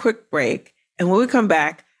one more quick break. And when we come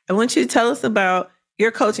back, I want you to tell us about your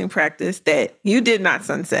coaching practice that you did not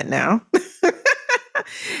sunset now.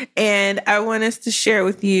 And I want us to share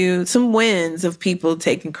with you some wins of people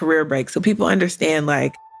taking career breaks so people understand,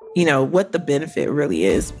 what the benefit really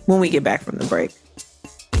is when we get back from the break.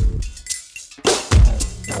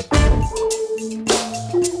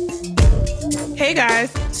 Hey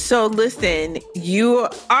guys, so listen, you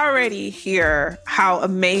already hear how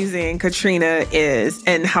amazing Katrina is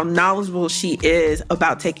and how knowledgeable she is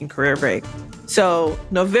about taking career breaks. So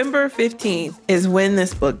November 15th is when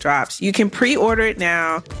this book drops. You can pre-order it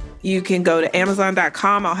now. You can go to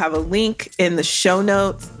Amazon.com. I'll have a link in the show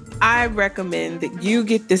notes. I recommend that you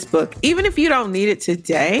get this book. Even if you don't need it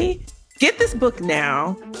today, get this book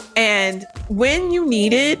now. And when you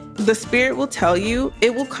need it, the Spirit will tell you,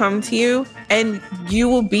 it will come to you, and you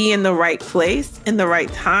will be in the right place in the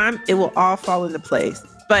right time. It will all fall into place.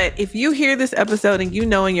 But if you hear this episode and you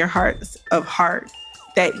know in your heart of heart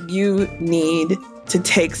that you need to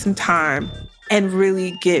take some time and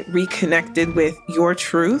really get reconnected with your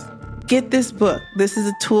truth, get this book. This is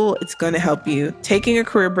a tool. It's going to help you. Taking a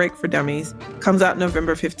Career Break for Dummies comes out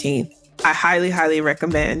November 15th. I highly, highly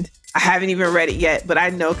recommend. I haven't even read it yet, but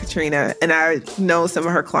I know Katrina and I know some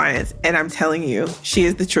of her clients, and I'm telling you, she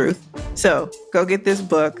is the truth. So go get this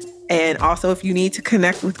book. And also, if you need to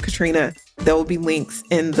connect with Katrina, there will be links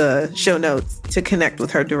in the show notes to connect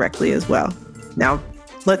with her directly as well. Now,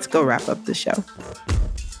 let's go wrap up the show.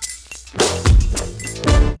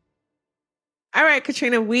 All right,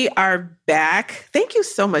 Katrina, we are back. Thank you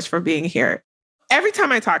so much for being here. Every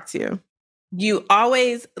time I talk to you, you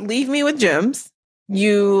always leave me with gems.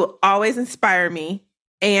 You always inspire me.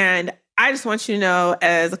 And I just want you to know,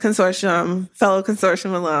 as a fellow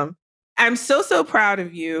consortium alum, I'm so, so proud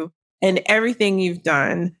of you and everything you've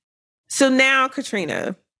done. So now,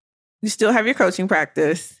 Katrina, you still have your coaching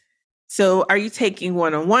practice. So are you taking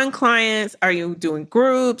one-on-one clients? Are you doing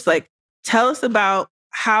groups? Tell us about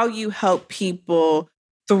how you help people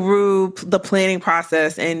through the planning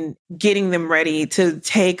process and getting them ready to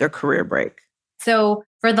take a career break. So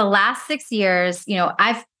for the last 6 years,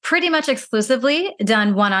 I've pretty much exclusively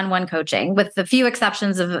done one-on-one coaching with a few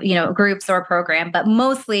exceptions of, groups or program, but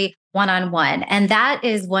mostly one-on-one. And that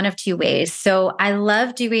is one of two ways. So I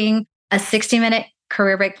love doing a 60-minute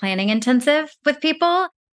career break planning intensive with people.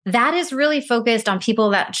 That is really focused on people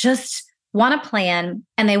that just want to plan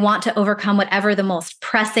and they want to overcome whatever the most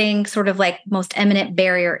pressing, sort of most eminent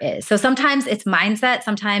barrier is. So sometimes it's mindset,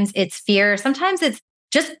 sometimes it's fear, sometimes it's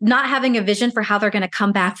just not having a vision for how they're going to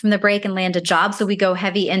come back from the break and land a job. So we go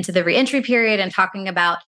heavy into the reentry period and talking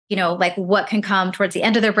about, what can come towards the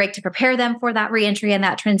end of their break to prepare them for that reentry and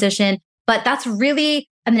that transition. But that's really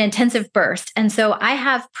an intensive burst. And so I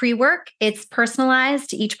have pre-work. It's personalized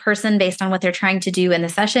to each person based on what they're trying to do in the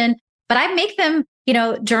session. But I make them,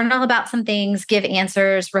 journal about some things, give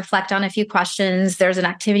answers, reflect on a few questions. There's an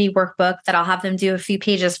activity workbook that I'll have them do a few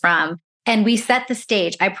pages from. And we set the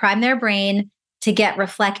stage. I prime their brain to get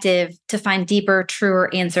reflective, to find deeper,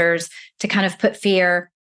 truer answers, to kind of put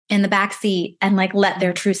fear in the backseat and let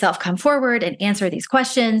their true self come forward and answer these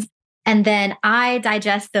questions. And then I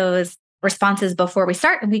digest those responses before we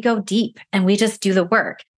start and we go deep and we just do the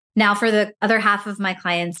work. Now, for the other half of my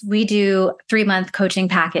clients, we do 3-month coaching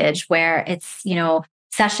package where it's,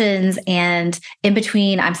 sessions, and in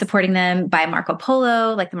between I'm supporting them by Marco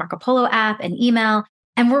Polo, the Marco Polo app and email.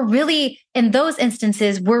 And we're really, in those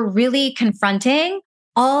instances, we're really confronting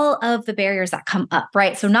all of the barriers that come up,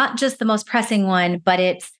 right? So not just the most pressing one, but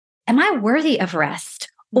it's, am I worthy of rest?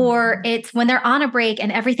 Or it's when they're on a break and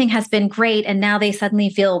everything has been great and now they suddenly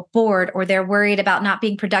feel bored or they're worried about not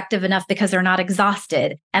being productive enough because they're not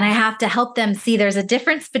exhausted. And I have to help them see there's a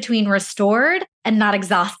difference between restored and not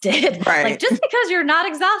exhausted. Right. Just because you're not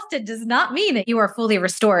exhausted does not mean that you are fully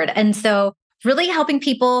restored. And so really helping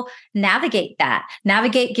people navigate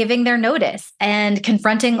giving their notice and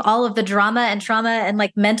confronting all of the drama and trauma and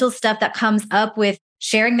mental stuff that comes up with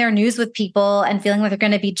sharing their news with people and feeling like they're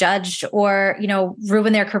going to be judged or,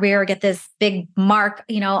 ruin their career or get this big mark,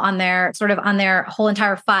 on their whole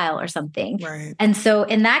entire file or something. Right. And so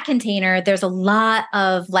in that container, there's a lot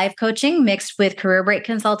of life coaching mixed with career break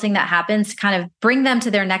consulting that happens to kind of bring them to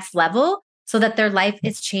their next level so that their life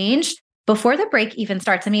is changed before the break even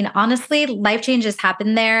starts. I mean, honestly, life changes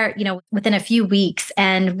happen there, within a few weeks.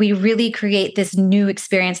 And we really create this new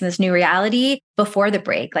experience and this new reality before the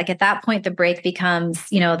break. At that point, the break becomes,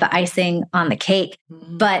 the icing on the cake.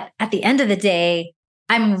 Mm-hmm. But at the end of the day,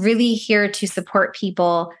 I'm really here to support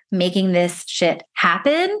people making this shit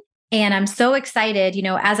happen. And I'm so excited,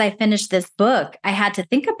 as I finished this book, I had to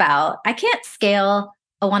think about, I can't scale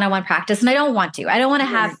a one-on-one practice and I don't want to. I don't want to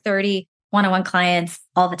have 30 one-on-one clients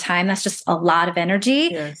all the time. That's just a lot of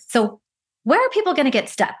energy. Yes. So where are people going to get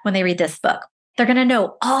stuck when they read this book? They're going to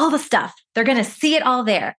know all the stuff. They're going to see it all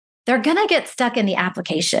there. They're going to get stuck in the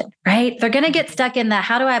application, right? They're going to get stuck in the,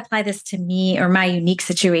 how do I apply this to me or my unique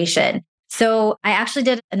situation? So I actually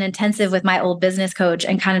did an intensive with my old business coach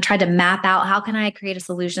and kind of tried to map out, how can I create a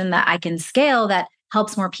solution that I can scale that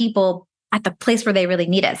helps more people at the place where they really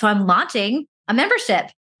need it? So I'm launching a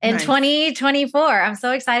membership in 2024. I'm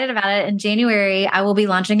so excited about it. In January, I will be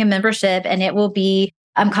launching a membership and it will be,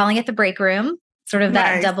 I'm calling it the break room, sort of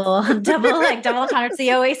that double entendre. It's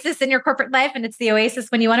the oasis in your corporate life and it's the oasis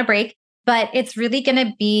when you want to break. But it's really going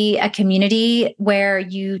to be a community where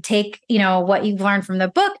you take, what you've learned from the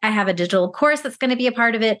book. I have a digital course that's going to be a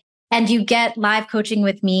part of it. And you get live coaching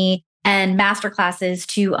with me and masterclasses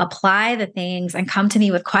to apply the things and come to me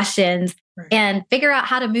with questions and figure out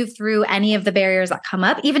how to move through any of the barriers that come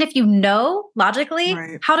up. Even if you know logically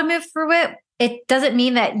how to move through it, it doesn't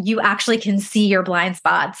mean that you actually can see your blind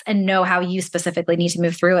spots and know how you specifically need to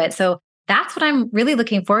move through it. So that's what I'm really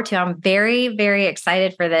looking forward to. I'm very, very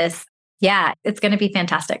excited for this. Yeah, it's going to be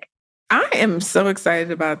fantastic. I am so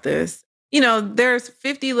excited about this. There's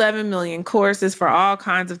 11 million courses for all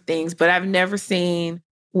kinds of things, but I've never seen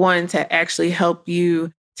one to actually help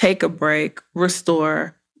you take a break,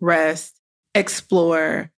 restore, rest,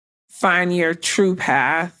 explore, find your true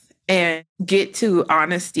path, and get to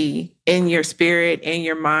honesty in your spirit and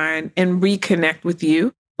your mind and reconnect with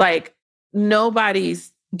you. Like,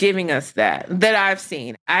 nobody's giving us that I've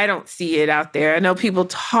seen. I don't see it out there. I know people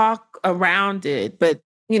talk around it, but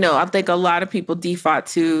I think a lot of people default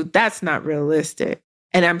to that's not realistic.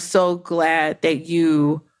 And I'm so glad that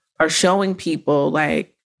you are showing people,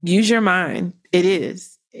 like, use your mind. It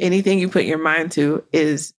is. Anything you put your mind to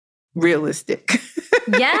is realistic.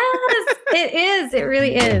 Yes, it is. It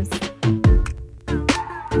really is.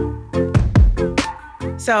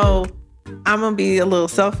 So I'm going to be a little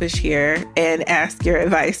selfish here and ask your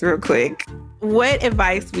advice real quick. What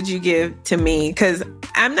advice would you give to me? Because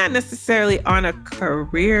I'm not necessarily on a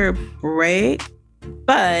career break,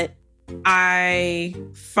 but I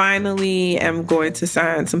finally am going to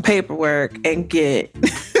sign some paperwork and get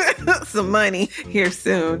some money here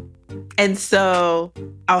soon. And so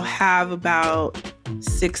I'll have about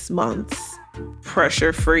 6 months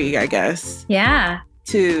pressure-free, I guess. Yeah.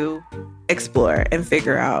 To explore and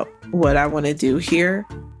figure out what I want to do here.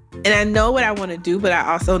 And I know what I want to do, but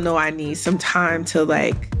I also know I need some time to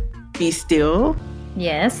be still.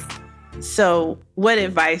 Yes. So what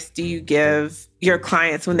advice do you give your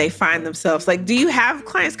clients when they find themselves, do you have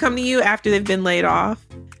clients come to you after they've been laid off?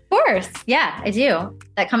 Of course. Yeah, I do.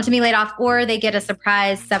 That come to me laid off, or they get a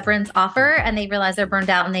surprise severance offer and they realize they're burned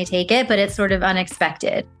out and they take it, but it's sort of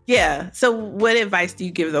unexpected. Yeah. So what advice do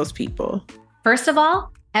you give those people? First of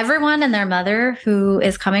all, everyone and their mother who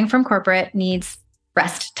is coming from corporate needs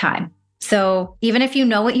rest time. So even if you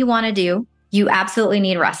know what you want to do, you absolutely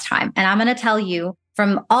need rest time. And I'm going to tell you,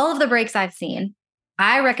 from all of the breaks I've seen,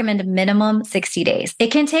 I recommend a minimum 60 days. It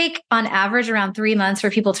can take on average around 3 months for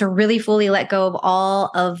people to really fully let go of all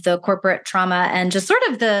of the corporate trauma and just sort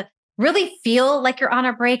of really feel like you're on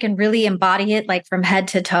a break and really embody it from head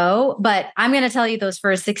to toe. But I'm going to tell you those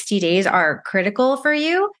first 60 days are critical for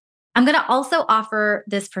you. I'm going to also offer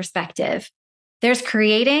this perspective. There's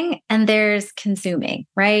creating and there's consuming,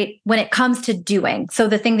 right? When it comes to doing. So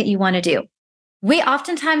the thing that you want to do. We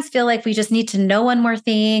oftentimes feel like we just need to know one more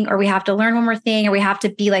thing, or we have to learn one more thing, or we have to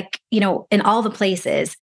be in all the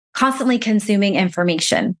places, constantly consuming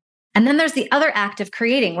information. And then there's the other act of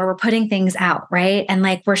creating where we're putting things out, right? And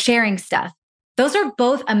we're sharing stuff. Those are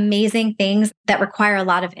both amazing things that require a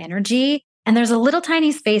lot of energy. And there's a little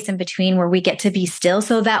tiny space in between where we get to be still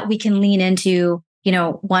so that we can lean into,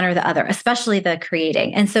 one or the other, especially the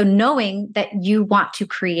creating. And so knowing that you want to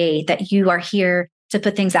create, that you are here to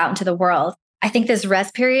put things out into the world, I think this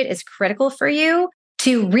rest period is critical for you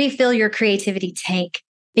to refill your creativity tank,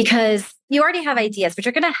 because you already have ideas, but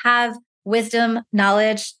you're going to have wisdom,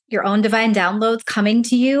 knowledge, your own divine downloads coming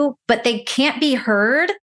to you, but they can't be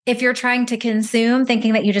heard if you're trying to consume,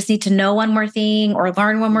 thinking that you just need to know one more thing or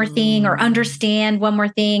learn one more thing or understand one more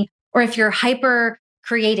thing. Or if you're hyper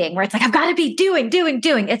creating, where it's I've got to be doing.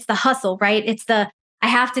 It's the hustle, right? It's I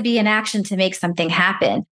have to be in action to make something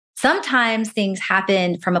happen. Sometimes things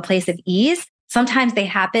happen from a place of ease. Sometimes they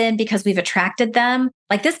happen because we've attracted them.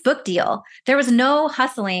 Like this book deal, there was no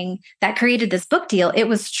hustling that created this book deal. It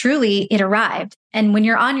was truly, it arrived. And when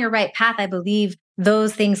you're on your right path, I believe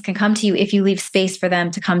those things can come to you if you leave space for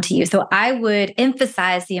them to come to you. So I would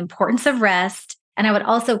emphasize the importance of rest. And I would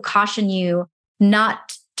also caution you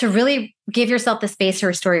not to really give yourself the space to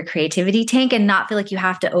restore your creativity tank and not feel like you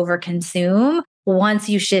have to overconsume once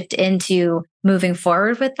you shift into moving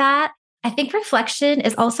forward with that. I think reflection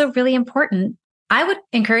is also really important. I would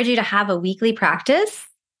encourage you to have a weekly practice,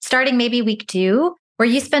 starting maybe week 2, where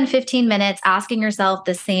you spend 15 minutes asking yourself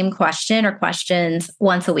the same question or questions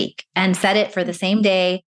once a week and set it for the same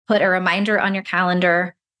day. Put a reminder on your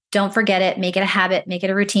calendar. Don't forget it. Make it a habit. Make it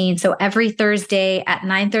a routine. So every Thursday at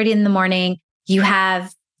 9:30 in the morning, you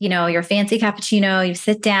have, your fancy cappuccino. You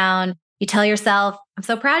sit down. You tell yourself, I'm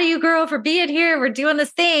so proud of you, girl, for being here. We're doing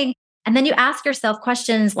this thing. And then you ask yourself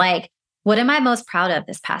questions like, what am I most proud of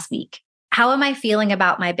this past week? How am I feeling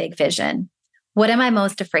about my big vision? What am I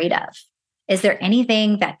most afraid of? Is there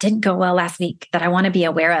anything that didn't go well last week that I want to be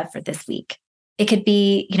aware of for this week? It could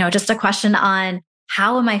be, just a question on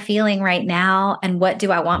how am I feeling right now and what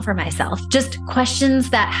do I want for myself? Just questions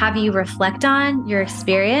that have you reflect on your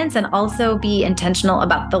experience and also be intentional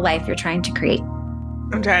about the life you're trying to create.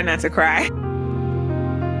 I'm trying not to cry.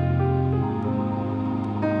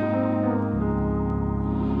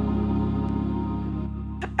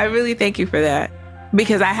 I really thank you for that,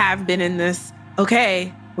 because I have been in this,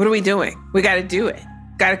 okay, what are we doing? We got to do it.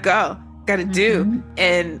 Got to go. Got to do.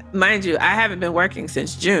 And mind you, I haven't been working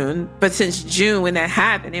since June, but since June when that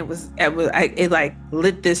happened, it like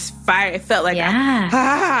lit this fire. It felt like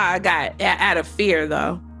I got out of fear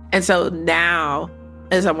though. And so now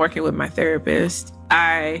as I'm working with my therapist,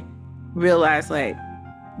 I realize like,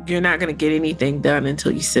 you're not going to get anything done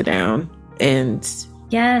until you sit down and...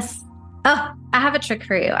 Yes. Oh, I have a trick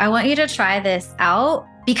for you. I want you to try this out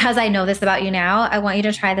because I know this about you now. I want you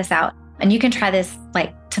to try this out, and you can try this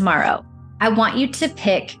like tomorrow. I want you to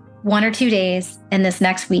pick 1 or 2 days in this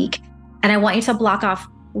next week, and I want you to block off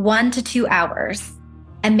 1 to 2 hours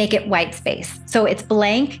and make it white space. So it's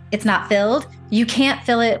blank. It's not filled. You can't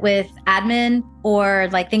fill it with admin or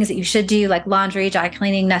like things that you should do, like laundry, dry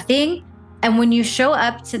cleaning, nothing. And when you show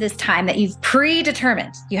up to this time that you've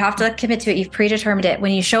predetermined, you have to commit to it. You've predetermined it.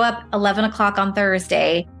 When you show up 11 o'clock on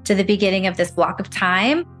Thursday to the beginning of this block of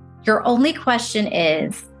time, your only question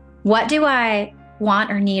is, what do I want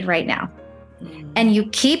or need right now? And you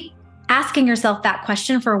keep asking yourself that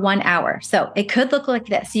question for 1 hour. So it could look like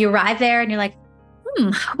this. You arrive there and you're like,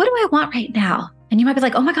 what do I want right now? And you might be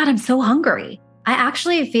like, oh my God, I'm so hungry. I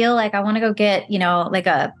actually feel like I want to go get, like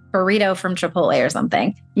a burrito from Chipotle or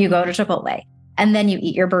something. You go to Chipotle and then you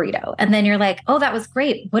eat your burrito. And then you're like, oh, that was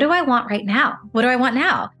great. What do I want right now? What do I want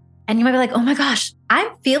now? And you might be like, oh my gosh, I'm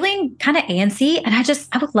feeling kind of antsy. And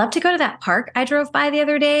I would love to go to that park I drove by the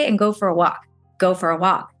other day and go for a walk. Go for a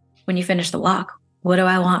walk. When you finish the walk, what do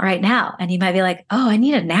I want right now? And you might be like, oh, I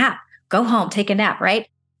need a nap. Go home, take a nap, right?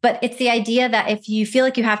 But it's the idea that if you feel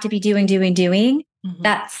like you have to be doing,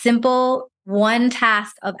 that simple one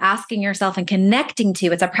task of asking yourself and connecting to,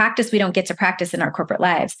 it's a practice we don't get to practice in our corporate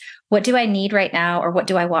lives. What do I need right now? Or what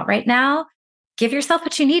do I want right now? Give yourself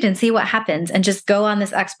what you need and see what happens and just go on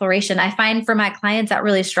this exploration. I find for my clients that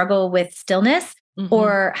really struggle with stillness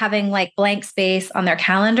or having like blank space on their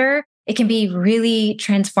calendar, it can be really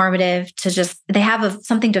transformative to just, they have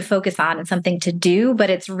something to focus on and something to do, but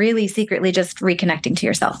it's really secretly just reconnecting to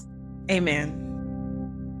yourself.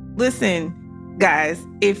 Amen. Listen, guys,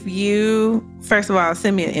 if you, first of all,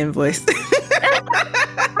 send me an invoice.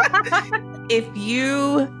 If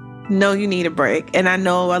you know you need a break, and I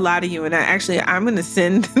know a lot of you, and I'm going to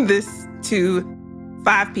send this to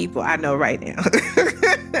 5 people I know right now.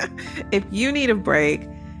 If you need a break,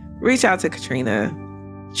 reach out to Katrina.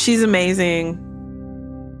 She's amazing.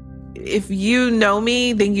 If you know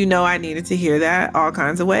me, then you know I needed to hear that all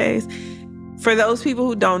kinds of ways. For those people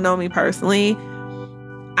who don't know me personally,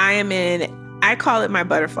 I call it my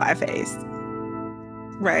butterfly phase,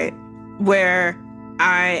 right? Where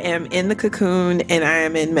I am in the cocoon and I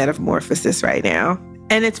am in metamorphosis right now.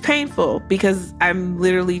 And it's painful because I'm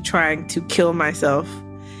literally trying to kill myself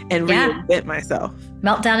and reinvent myself.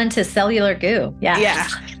 Melt down into cellular goo. Yeah. Yeah.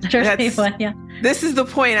 This is the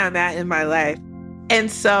point I'm at in my life. And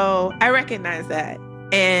so I recognize that.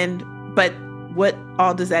 But what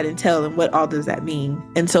all does that entail and what all does that mean?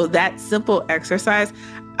 And so that simple exercise,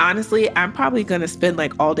 honestly, I'm probably going to spend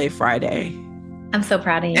like all day Friday. I'm so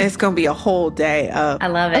proud of you. And it's going to be a whole day of, I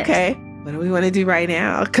love it. Okay, what do we want to do right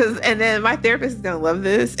now? And then my therapist is going to love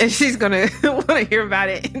this and she's going to want to hear about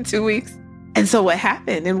it in 2 weeks. And so what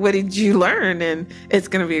happened and what did you learn? And it's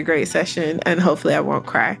going to be a great session and hopefully I won't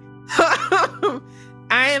cry. I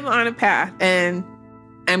am on a path and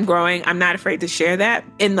I'm growing. I'm not afraid to share that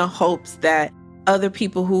in the hopes that other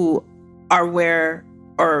people who are where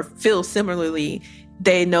or feel similarly,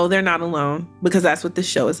 they know they're not alone, because that's what this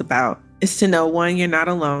show is about, is to know, 1, you're not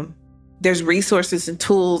alone. There's resources and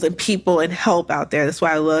tools and people and help out there. That's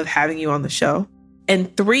why I love having you on the show.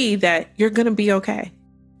 And 3, that you're going to be okay.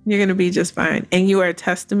 You're going to be just fine. And you are a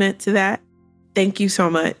testament to that. Thank you so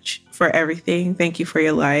much for everything. Thank you for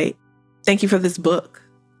your light. Thank you for this book.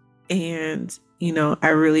 And, I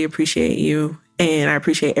really appreciate you. And I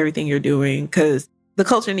appreciate everything you're doing, because the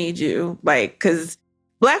culture needs you. Because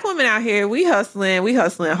Black women out here, we hustling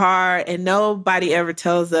hard, and nobody ever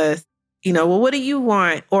tells us, well, what do you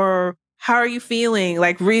want? Or how are you feeling?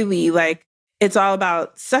 Really, it's all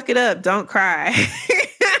about suck it up, don't cry.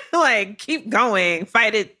 Keep going,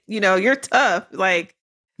 fight it. You're tough.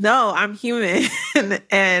 No, I'm human.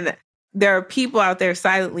 And there are people out there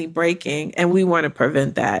silently breaking, and we want to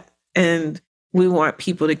prevent that. And we want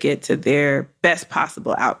people to get to their best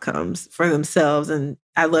possible outcomes for themselves. And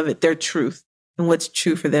I love it, their truth and what's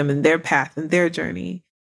true for them and their path and their journey.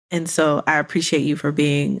 And so I appreciate you for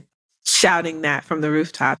shouting that from the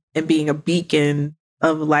rooftop and being a beacon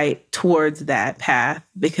of light towards that path,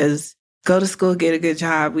 because go to school, get a good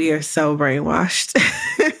job. We are so brainwashed.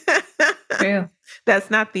 True. That's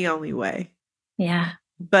not the only way. Yeah.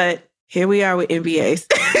 But here we are with MBAs.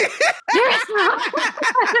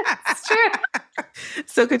 It's true.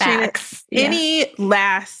 So Katrina, Yeah. any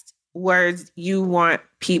last words you want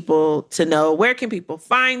people to know? Where can people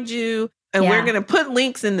find you? And we're going to put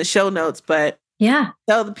links in the show notes, but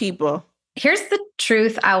tell the people. Here's the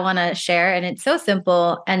truth I want to share. And it's so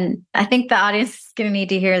simple. And I think the audience is going to need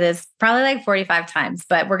to hear this probably like 45 times,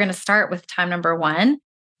 but we're going to start with time number 1.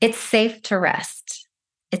 It's safe to rest.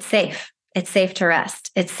 It's safe. It's safe to rest.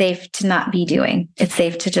 It's safe to not be doing. It's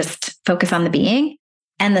safe to just focus on the being.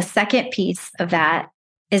 And the second piece of that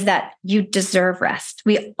is that you deserve rest.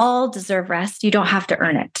 We all deserve rest. You don't have to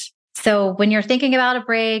earn it. So when you're thinking about a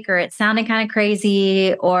break or it's sounding kind of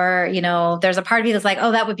crazy, or, there's a part of you that's like,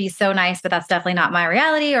 oh, that would be so nice, but that's definitely not my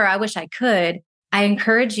reality, or I wish I could. I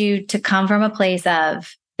encourage you to come from a place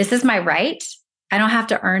of, this is my right. I don't have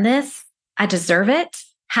to earn this. I deserve it.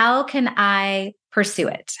 How can I pursue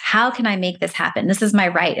it? How can I make this happen? This is my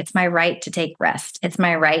right. It's my right to take rest. It's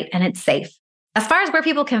my right, and it's safe. As far as where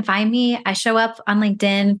people can find me, I show up on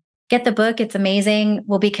LinkedIn. Get the book. It's amazing.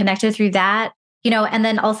 We'll be connected through that. And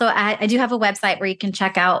then also I do have a website where you can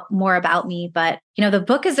check out more about me, but, the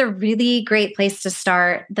book is a really great place to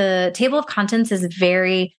start. The table of contents is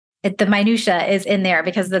the minutia is in there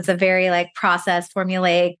because it's a very process,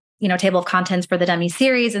 formulaic, table of contents for the Dummy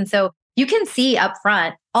series. And so you can see up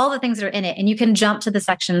front all the things that are in it, and you can jump to the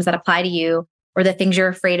sections that apply to you or the things you're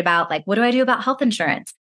afraid about. Like, what do I do about health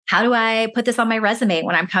insurance? How do I put this on my resume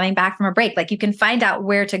when I'm coming back from a break? You can find out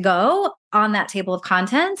where to go on that table of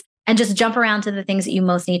contents and just jump around to the things that you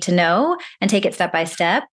most need to know and take it step by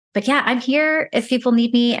step. But yeah, I'm here if people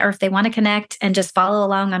need me or if they want to connect and just follow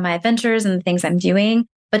along on my adventures and the things I'm doing.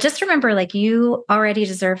 But just remember, you already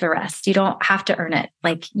deserve the rest. You don't have to earn it.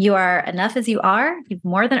 You are enough as you are. You've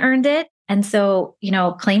more than earned it. And so,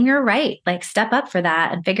 claim your right, step up for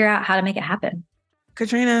that and figure out how to make it happen.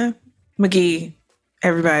 Katrina, McGhee,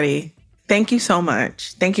 everybody, thank you so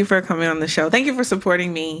much. Thank you for coming on the show. Thank you for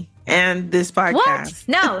supporting me and this podcast. What?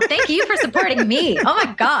 No, thank you for supporting me. Oh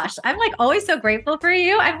my gosh. I'm always so grateful for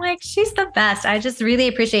you. I'm she's the best. I just really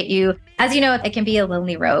appreciate you. As you know, it can be a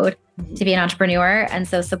lonely road to be an entrepreneur. And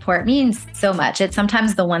so support means so much. It's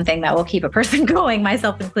sometimes the one thing that will keep a person going,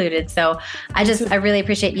 myself included. So I really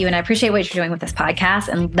appreciate you. And I appreciate what you're doing with this podcast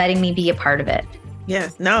and letting me be a part of it.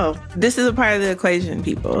 Yes. No, this is a part of the equation,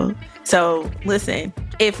 people. So listen,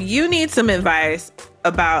 if you need some advice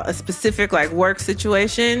about a specific work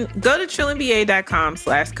situation, go to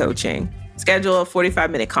trilliumba.com/coaching. Schedule a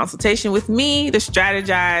 45-minute consultation with me to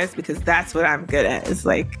strategize, because that's what I'm good at. It's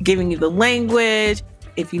giving you the language.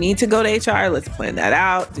 If you need to go to HR, let's plan that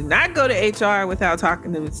out. Do not go to HR without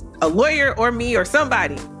talking to a lawyer or me or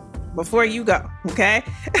somebody before you go, okay?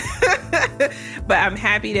 But I'm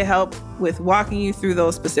happy to help with walking you through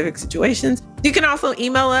those specific situations. You can also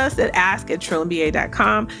email us at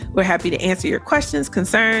ask@trilliumba.com. We're happy to answer your questions,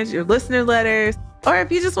 concerns, your listener letters, or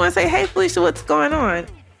if you just want to say, hey, Felicia, what's going on?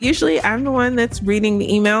 Usually I'm the one that's reading the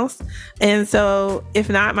emails. And so if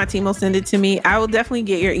not, my team will send it to me. I will definitely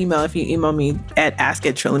get your email if you email me at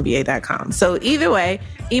ask@trilliumba.com. So either way,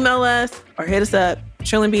 email us or hit us up,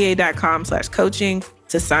 trilliumba.com/coaching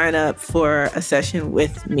to sign up for a session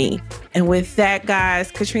with me. And with that,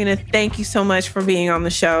 guys, Katrina, thank you so much for being on the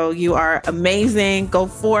show. You are amazing. Go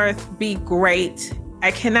forth, be great.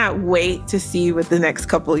 I cannot wait to see what the next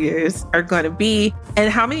couple of years are going to be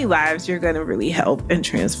and how many lives you're going to really help and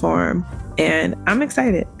transform. And I'm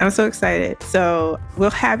excited. I'm so excited. So we'll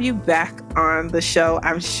have you back on the show,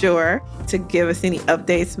 I'm sure, to give us any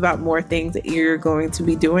updates about more things that you're going to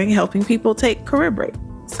be doing, helping people take career break.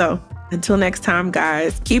 So until next time,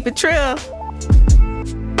 guys, keep it trill.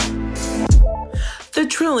 The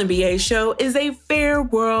Trill MBA Show is a Fair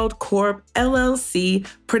World Corp LLC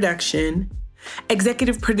production.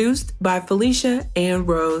 Executive produced by Felicia and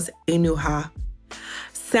Rose Inuha.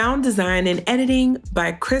 Sound design and editing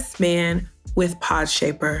by Chris Mann with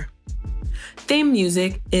Podshaper. Theme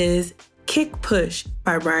music is Kick Push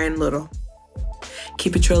by Ryan Little.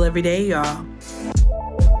 Keep it trill every day, y'all.